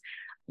ones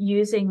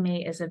using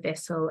me as a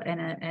vessel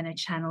and a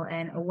channel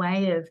and a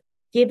way of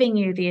giving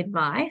you the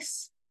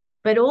advice,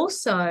 but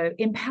also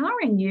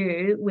empowering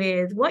you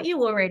with what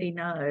you already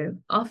know.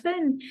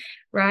 Often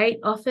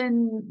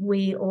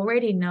we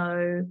already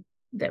know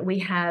that we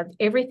have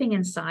everything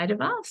inside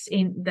of us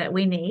that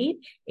we need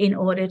in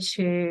order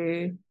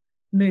to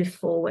move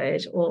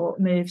forward or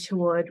move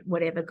toward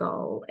whatever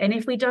goal. And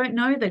if we don't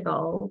know the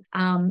goal,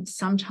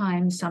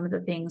 sometimes some of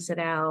the things that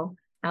our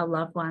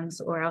loved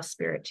ones or our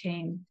spirit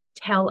team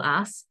tell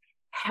us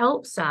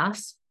helps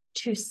us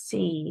to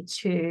see,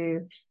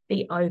 to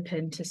be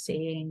open to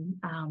seeing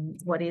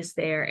what is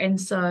there. And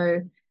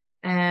so,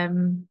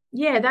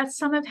 that's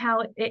some of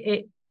how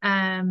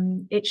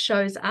it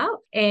shows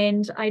up.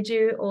 And I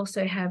do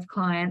also have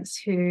clients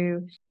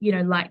who,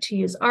 like to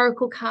use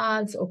oracle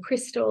cards or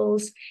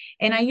crystals,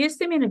 and I use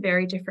them in a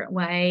very different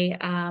way.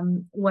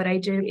 What I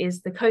do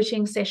is the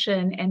coaching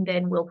session, and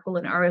then we'll pull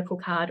an oracle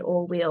card,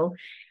 or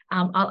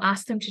I'll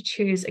ask them to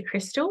choose a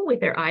crystal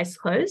with their eyes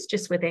closed,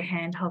 just with their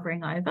hand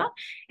hovering over,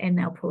 and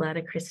they'll pull out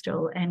a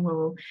crystal, and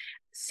we'll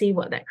see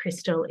what that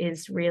crystal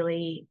is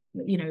really,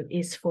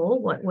 is for,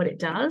 what it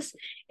does.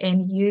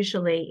 And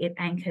usually it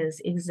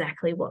anchors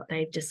exactly what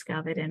they've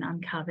discovered and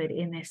uncovered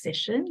in their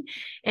session.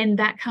 And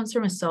that comes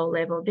from a soul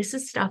level. This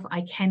is stuff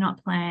I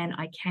cannot plan.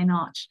 I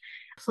cannot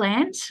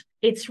plant.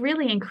 It's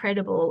really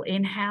incredible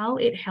in how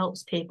it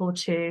helps people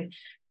to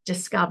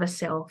discover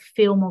self,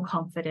 feel more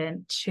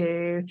confident,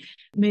 to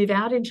move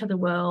out into the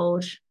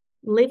world,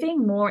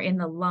 living more in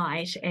the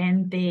light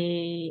and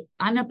the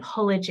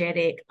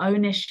unapologetic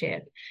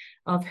ownership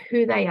of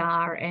who they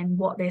are and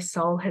what their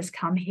soul has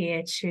come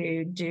here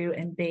to do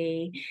and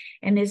be.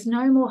 And there's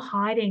no more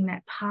hiding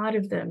that part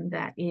of them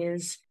that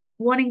is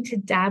wanting to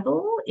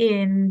dabble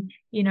in,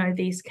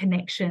 these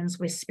connections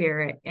with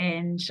spirit.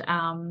 And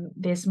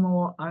there's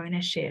more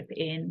ownership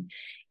in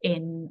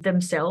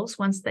themselves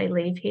once they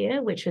leave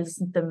here, which is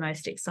the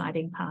most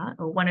exciting part,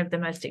 or one of the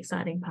most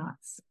exciting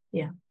parts.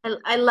 Yeah.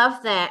 I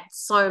love that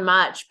so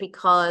much,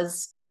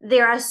 because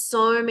there are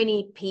so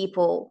many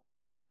people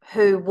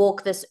who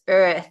walk this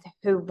earth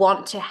who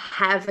want to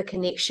have a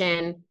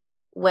connection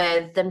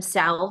with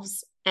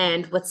themselves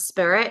and with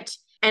spirit.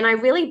 And I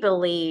really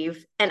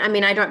believe, and I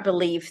mean, I don't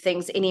believe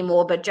things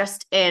anymore, but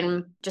just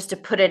to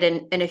put it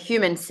in a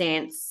human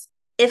sense,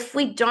 if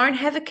we don't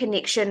have a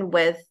connection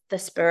with the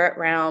spirit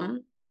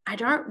realm, I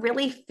don't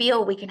really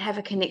feel we can have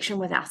a connection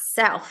with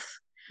ourselves,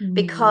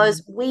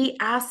 because we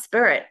are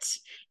spirit,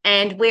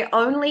 and we're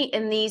only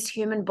in these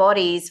human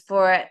bodies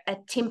for a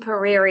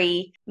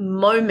temporary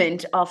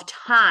moment of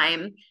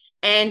time,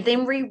 and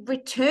then we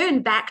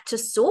return back to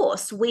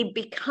source. We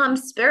become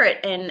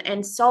spirit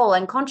and soul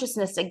and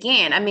consciousness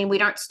again. I mean, we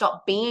don't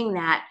stop being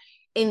that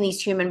in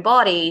these human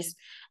bodies.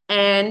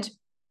 And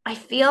I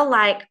feel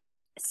like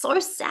it's so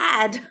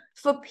sad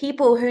for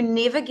people who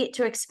never get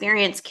to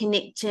experience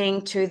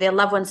connecting to their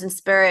loved ones in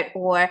spirit,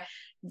 or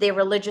their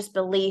religious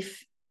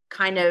belief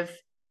kind of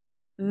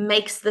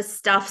makes this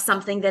stuff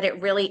something that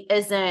it really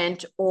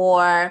isn't,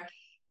 or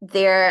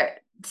their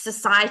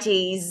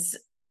society's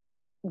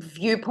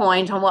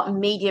viewpoint on what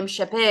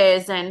mediumship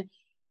is. And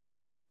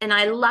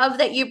I love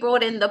that you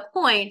brought in the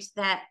point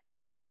that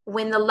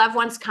when the loved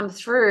ones come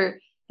through,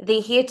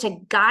 they're here to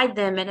guide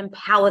them and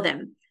empower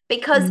them,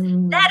 because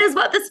that is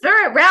what the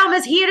spirit realm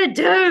is here to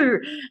do.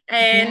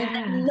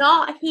 And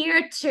not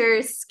here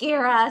to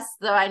scare us,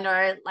 though I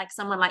know like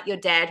someone like your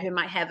dad who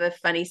might have a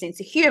funny sense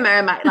of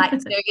humor might like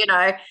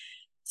to,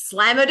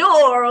 slam a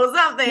door or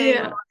something.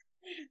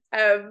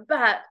 Yeah.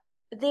 But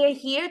they're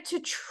here to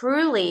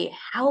truly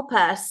help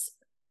us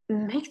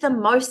make the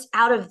most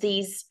out of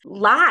these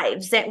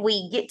lives that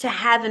we get to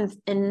have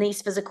in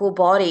these physical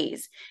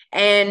bodies.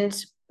 And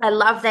I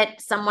love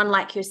that someone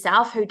like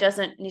yourself, who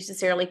doesn't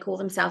necessarily call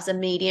themselves a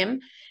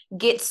medium,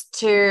 gets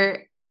to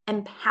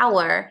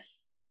empower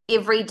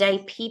everyday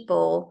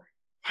people,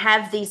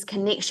 have these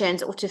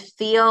connections, or to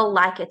feel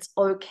like it's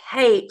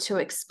okay to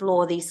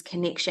explore these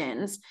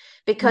connections,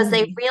 because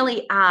they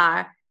really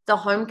are the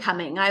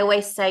homecoming. I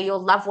always say your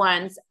loved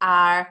ones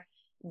are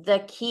the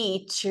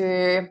key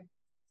to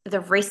the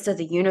rest of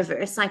the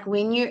universe. Like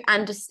when you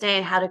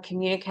understand how to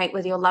communicate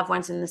with your loved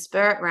ones in the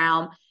spirit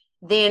realm,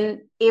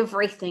 then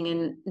everything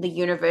in the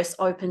universe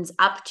opens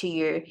up to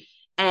you.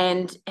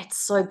 And it's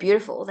so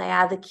beautiful. They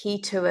are the key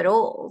to it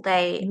all.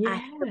 They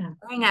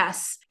bring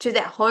us to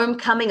that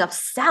homecoming of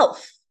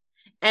self.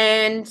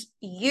 And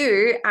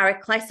you are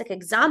a classic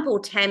example,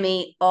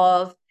 Tammy,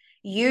 of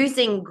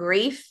using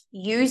grief,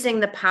 using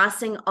the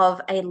passing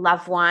of a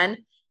loved one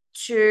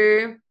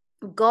to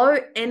go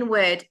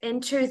inward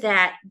into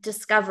that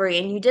discovery.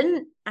 And you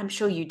didn't, I'm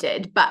sure you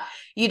did, but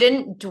you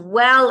didn't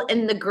dwell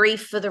in the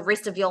grief for the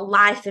rest of your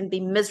life and be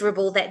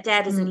miserable that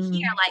dad isn't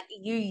here. Like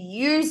you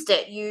used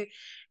it,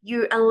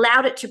 you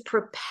allowed it to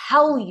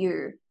propel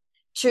you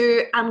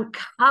to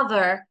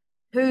uncover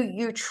who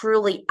you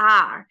truly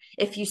are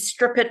if you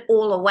strip it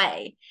all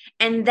away.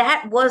 And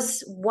that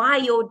was why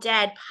your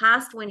dad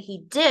passed when he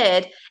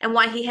did, and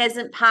why he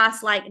hasn't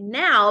passed like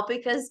now,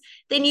 because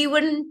then you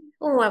wouldn't,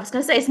 I was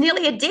going to say it's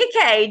nearly a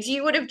decade,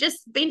 you would have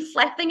just been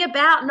flapping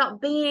about, not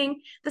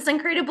being this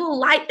incredible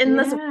light in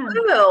this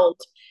world.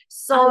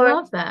 So I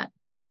love that.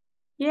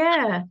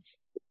 Yeah.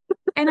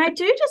 And I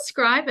do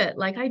describe it,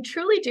 like I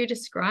truly do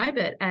describe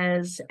it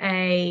as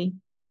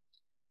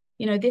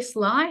this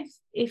life,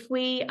 if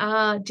we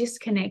are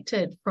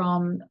disconnected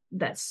from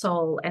that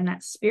soul and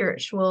that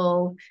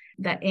spiritual,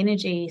 that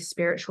energy,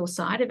 spiritual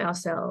side of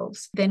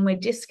ourselves, then we're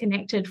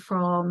disconnected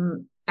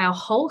from our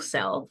whole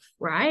self,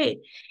 right?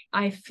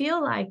 I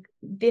feel like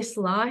this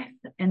life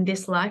and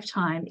this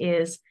lifetime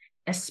is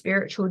a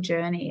spiritual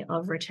journey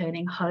of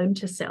returning home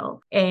to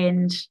self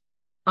and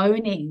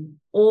owning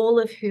all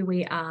of who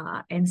we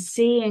are and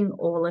seeing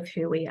all of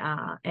who we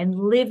are and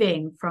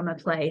living from a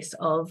place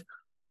of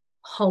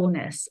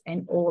wholeness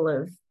and all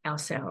of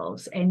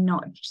ourselves, and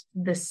not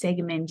the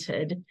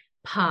segmented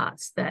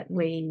parts that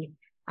we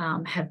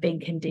have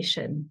been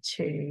conditioned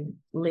to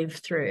live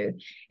through.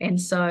 And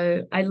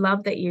so I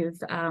love that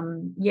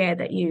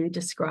that you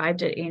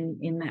described it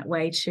in that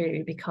way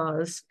too,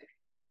 because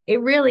it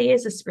really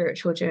is a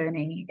spiritual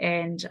journey.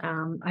 And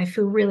I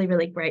feel really,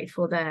 really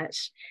grateful that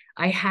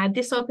I had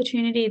this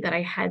opportunity, that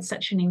I had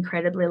such an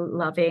incredibly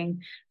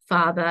loving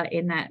father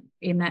in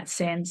that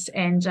sense.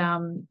 And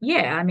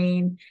I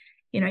mean,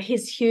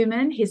 his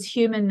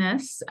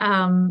humanness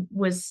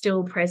was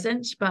still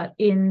present, but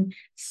in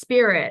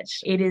spirit,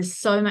 it is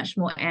so much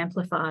more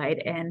amplified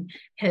and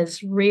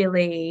has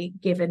really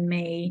given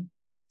me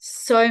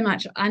so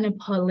much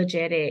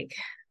unapologetic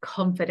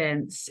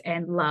confidence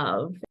and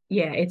love.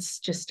 Yeah, it's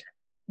just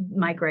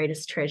my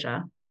greatest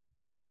treasure.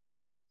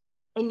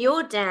 And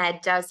your dad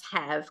does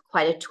have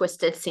quite a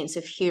twisted sense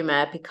of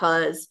humor,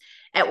 because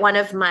at one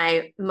of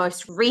my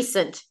most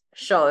recent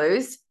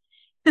shows,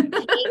 he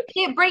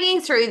kept bringing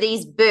through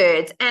these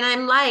birds. And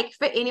I'm like,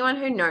 for anyone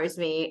who knows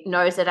me,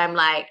 knows that I'm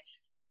like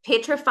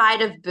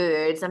petrified of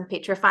birds. I'm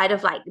petrified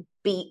of like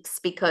beaks,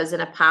 because in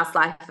a past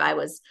life I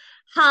was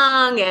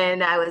hung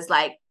and I was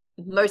like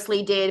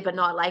mostly dead, but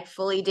not like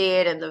fully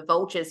dead. And the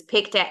vultures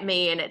picked at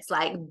me, and it's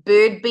like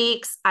bird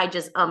beaks. I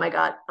just, oh my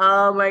gosh,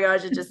 I'm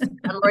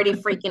already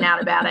freaking out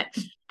about it.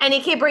 And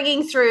he kept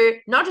bringing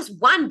through not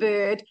just one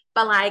bird,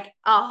 but like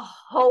a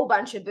whole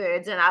bunch of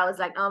birds. And I was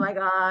like, oh my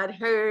God,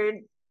 who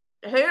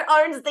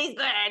owns these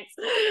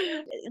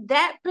birds?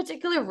 That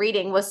particular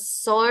reading was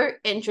so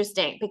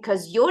interesting,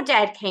 because your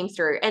dad came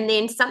through, and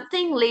then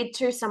something led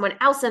to someone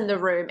else in the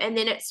room, and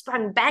then it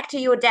sprung back to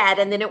your dad,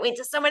 and then it went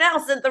to someone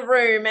else in the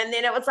room, and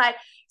then it was like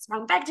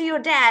sprung back to your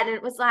dad, and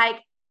it was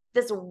like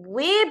this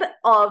web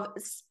of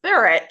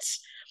spirit,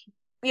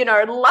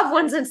 loved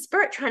ones in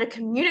spirit trying to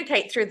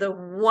communicate through the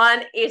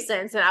one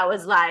essence. And I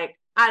was like,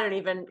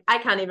 I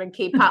can't even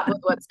keep up with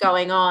what's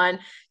going on.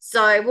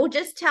 So we'll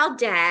just tell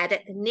dad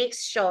at the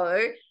next show,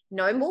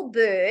 no more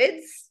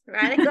birds,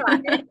 right? I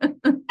got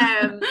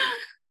it.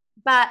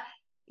 But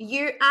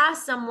you are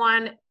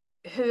someone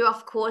who,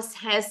 of course,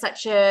 has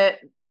such a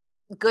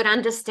good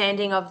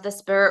understanding of the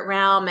spirit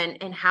realm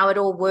and how it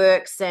all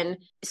works. And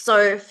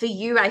so for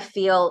you, I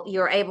feel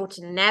you're able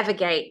to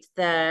navigate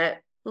the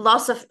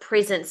loss of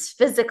presence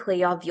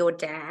physically of your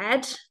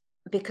dad,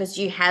 because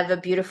you have a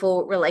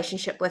beautiful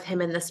relationship with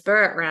him in the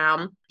spirit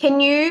realm. Can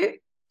you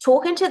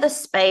talk into the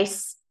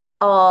space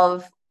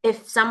of,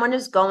 if someone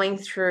is going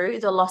through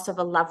the loss of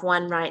a loved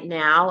one right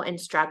now and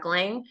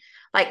struggling,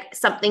 like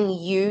something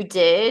you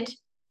did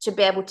to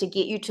be able to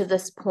get you to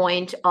this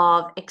point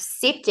of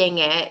accepting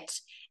it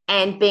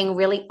and being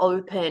really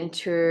open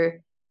to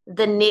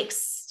the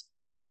next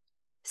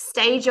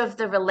stage of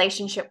the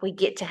relationship we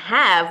get to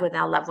have with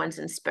our loved ones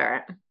in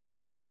spirit?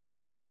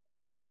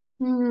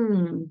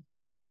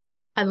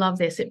 I love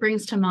this. It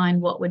brings to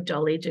mind, what would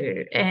Dolly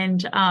do?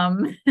 And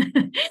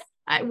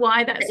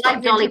why that's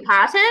like Dolly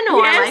Parton,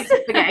 or yes.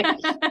 like, okay.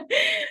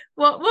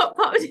 What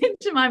popped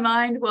into my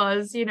mind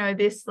was,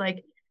 this,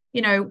 like,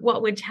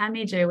 what would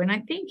Tammy do? And I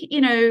think,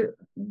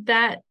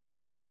 that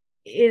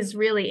is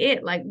really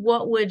it. Like,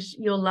 what would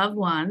your loved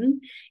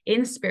one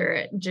in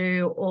spirit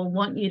do, or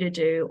want you to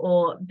do,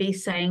 or be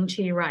saying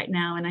to you right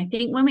now? And I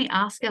think when we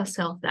ask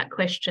ourselves that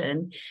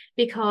question,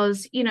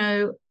 because,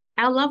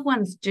 our loved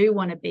ones do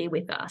want to be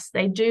with us.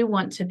 They do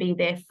want to be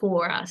there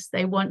for us.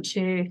 They want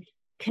to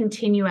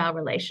continue our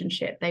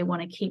relationship. They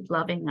want to keep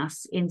loving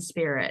us in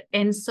spirit.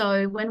 And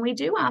so when we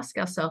do ask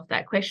ourselves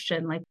that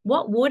question, like,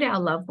 what would our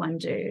loved one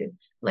do?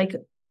 Like,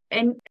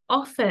 and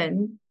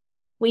often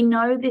we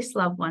know this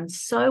loved one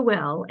so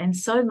well and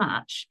so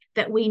much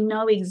that we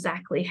know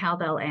exactly how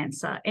they'll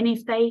answer. And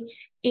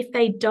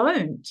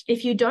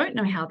if you don't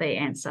know how they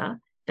answer,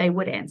 they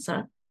would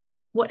answer.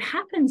 What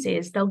happens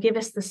is they'll give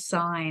us the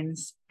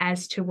signs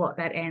as to what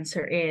that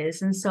answer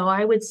is. And so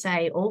I would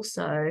say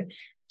also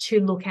to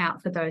look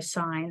out for those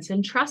signs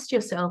and trust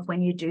yourself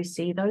when you do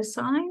see those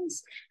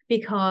signs,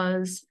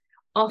 because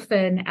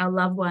often our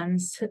loved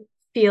ones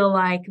feel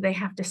like they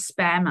have to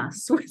spam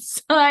us with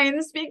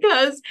signs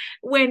because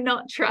we're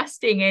not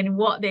trusting in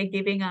what they're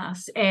giving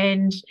us.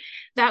 And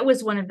that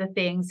was one of the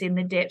things in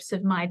the depths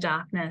of my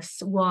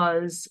darkness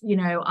was,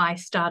 I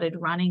started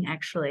running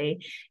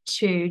actually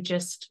to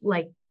just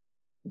like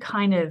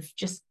kind of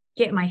just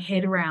get my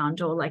head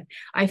around, or like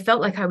I felt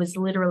like I was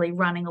literally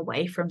running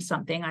away from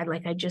something.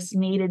 I just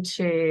needed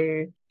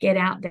to get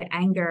out the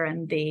anger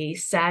and the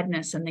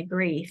sadness and the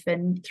grief.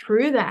 And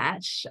through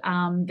that,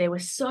 there were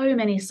so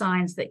many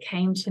signs that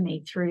came to me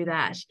through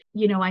that.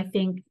 I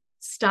think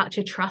start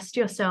to trust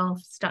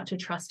yourself, start to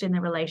trust in the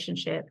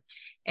relationship,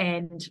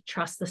 and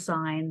trust the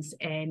signs,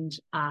 and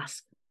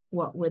ask,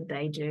 what would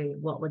they do?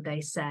 What would they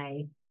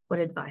say? What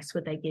advice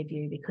would they give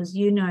you? Because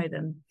you know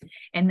them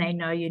and they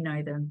know you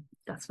know them.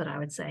 That's what I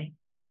would say.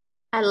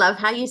 I love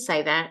how you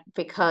say that,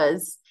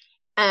 because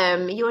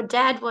your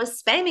dad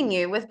was spamming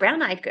you with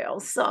Brown Eyed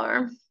Girls.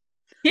 So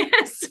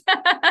yes.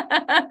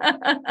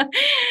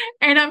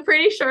 And I'm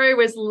pretty sure he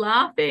was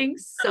laughing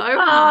so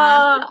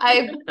hard.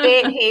 I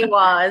bet he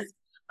was.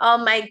 Oh,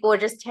 my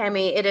gorgeous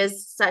Tammy, it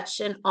is such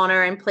an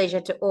honor and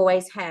pleasure to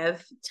always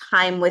have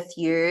time with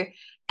you.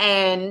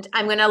 And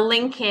I'm going to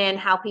link in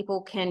how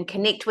people can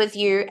connect with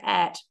you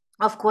at,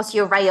 of course,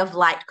 your Ray of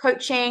Light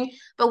coaching.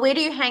 But where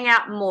do you hang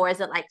out more? Is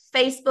it like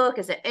Facebook?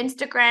 Is it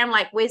Instagram?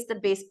 Like, where's the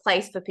best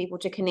place for people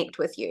to connect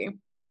with you?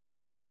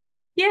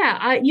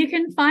 Yeah, you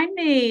can find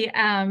me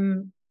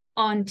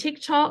on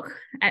TikTok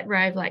at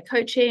Ray of Light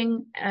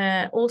Coaching,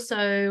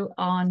 also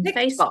on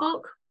TikTok.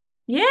 Facebook.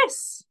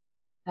 Yes.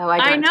 Oh,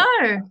 I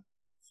know.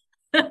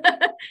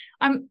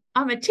 I'm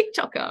a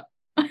TikToker.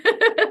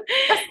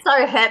 You're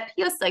so hip.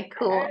 You're so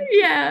cool.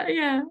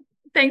 Yeah.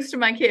 Thanks to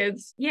my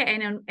kids. Yeah,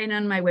 and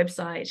on my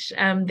website,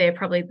 they're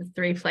probably the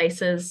three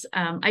places.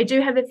 I do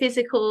have a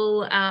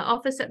physical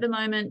office at the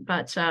moment,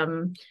 but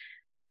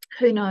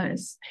who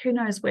knows? Who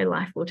knows where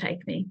life will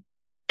take me?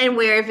 And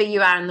wherever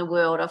you are in the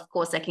world, of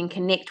course, I can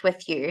connect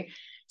with you.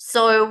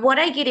 So what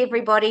I get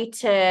everybody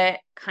to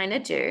kind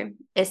of do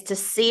is to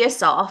see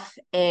us off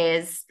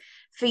is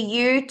for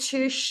you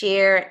to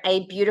share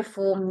a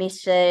beautiful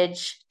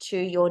message to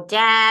your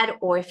dad,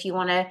 or if you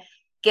want to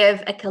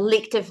give a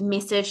collective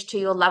message to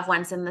your loved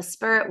ones in the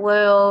spirit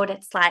world,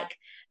 it's like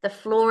the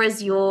floor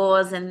is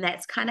yours, and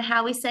that's kind of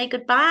how we say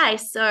goodbye.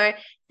 So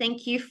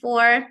thank you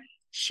for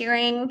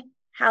sharing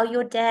how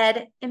your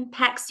dad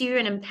impacts you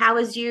and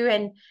empowers you,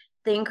 and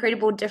the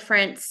incredible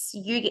difference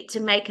you get to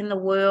make in the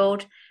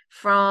world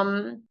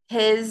from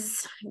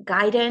his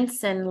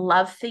guidance and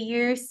love for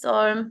you.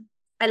 So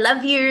I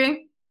love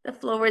you. The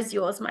floor is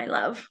yours, my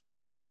love.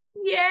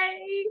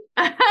 Yay.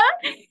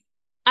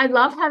 I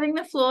love having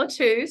the floor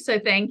too, so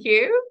thank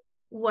you.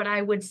 What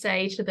I would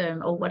say to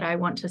them, or what I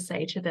want to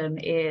say to them,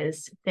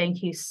 is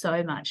thank you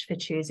so much for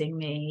choosing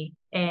me.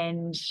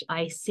 And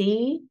I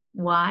see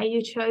why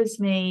you chose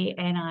me,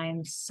 and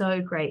I'm so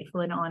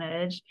grateful and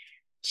honored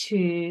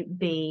to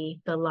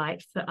be the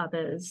light for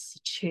others,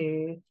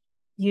 to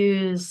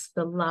use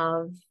the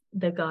love,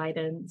 the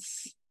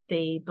guidance,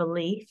 the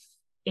belief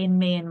in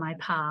me and my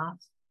path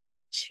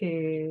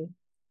to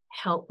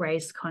help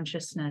raise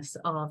consciousness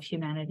of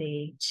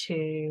humanity,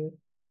 to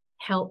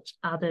help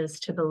others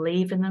to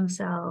believe in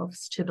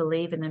themselves, to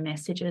believe in the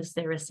messages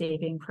they're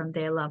receiving from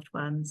their loved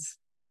ones,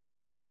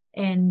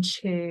 and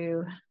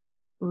to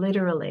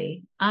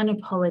literally,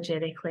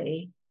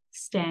 unapologetically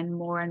stand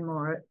more and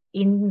more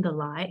in the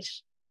light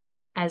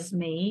as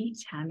me,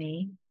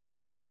 Tammy,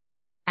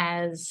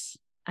 as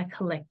a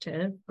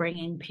collective,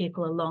 bringing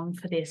people along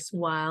for this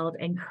wild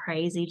and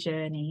crazy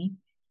journey,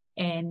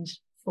 and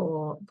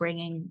for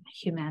bringing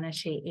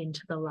humanity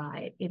into the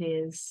light. It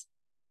is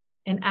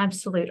an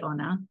absolute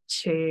honor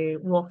to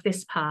walk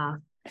this path,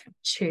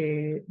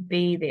 to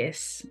be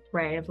this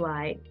ray of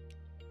light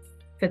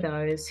for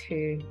those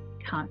who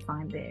can't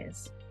find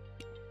theirs.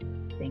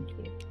 Thank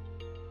you.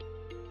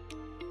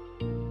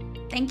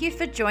 Thank you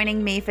for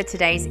joining me for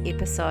today's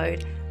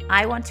episode.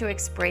 I want to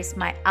express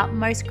my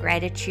utmost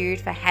gratitude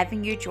for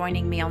having you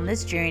joining me on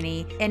this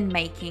journey in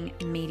making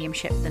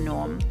mediumship the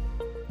norm.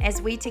 As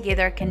we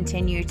together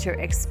continue to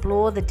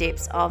explore the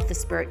depths of the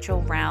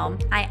spiritual realm,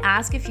 I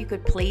ask if you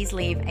could please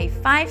leave a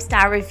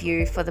 5-star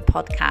review for the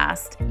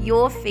podcast.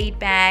 Your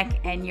feedback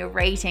and your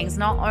ratings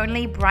not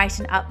only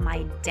brighten up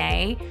my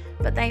day,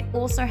 but they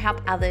also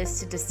help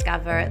others to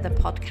discover the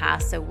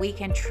podcast so we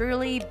can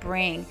truly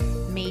bring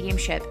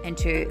mediumship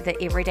into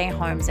the everyday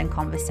homes and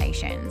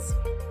conversations.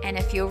 And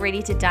if you're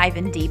ready to dive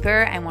in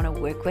deeper and want to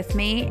work with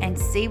me and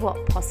see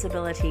what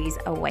possibilities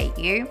await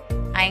you,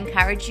 I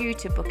encourage you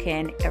to book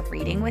in a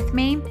reading with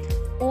me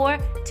or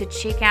to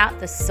check out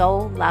the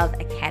Soul Love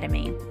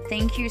Academy.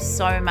 Thank you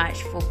so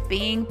much for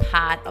being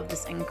part of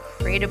this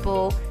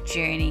incredible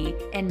journey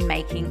in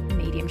making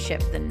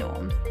mediumship the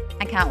norm.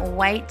 I can't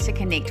wait to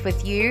connect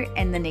with you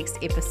in the next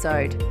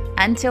episode.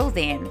 Until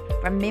then,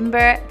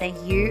 remember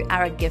that you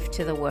are a gift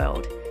to the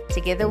world.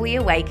 Together we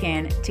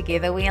awaken,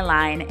 together we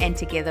align, and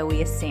together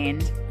we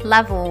ascend.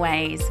 Love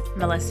always,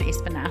 Melissa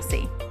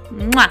Espinasi.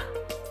 Mwah!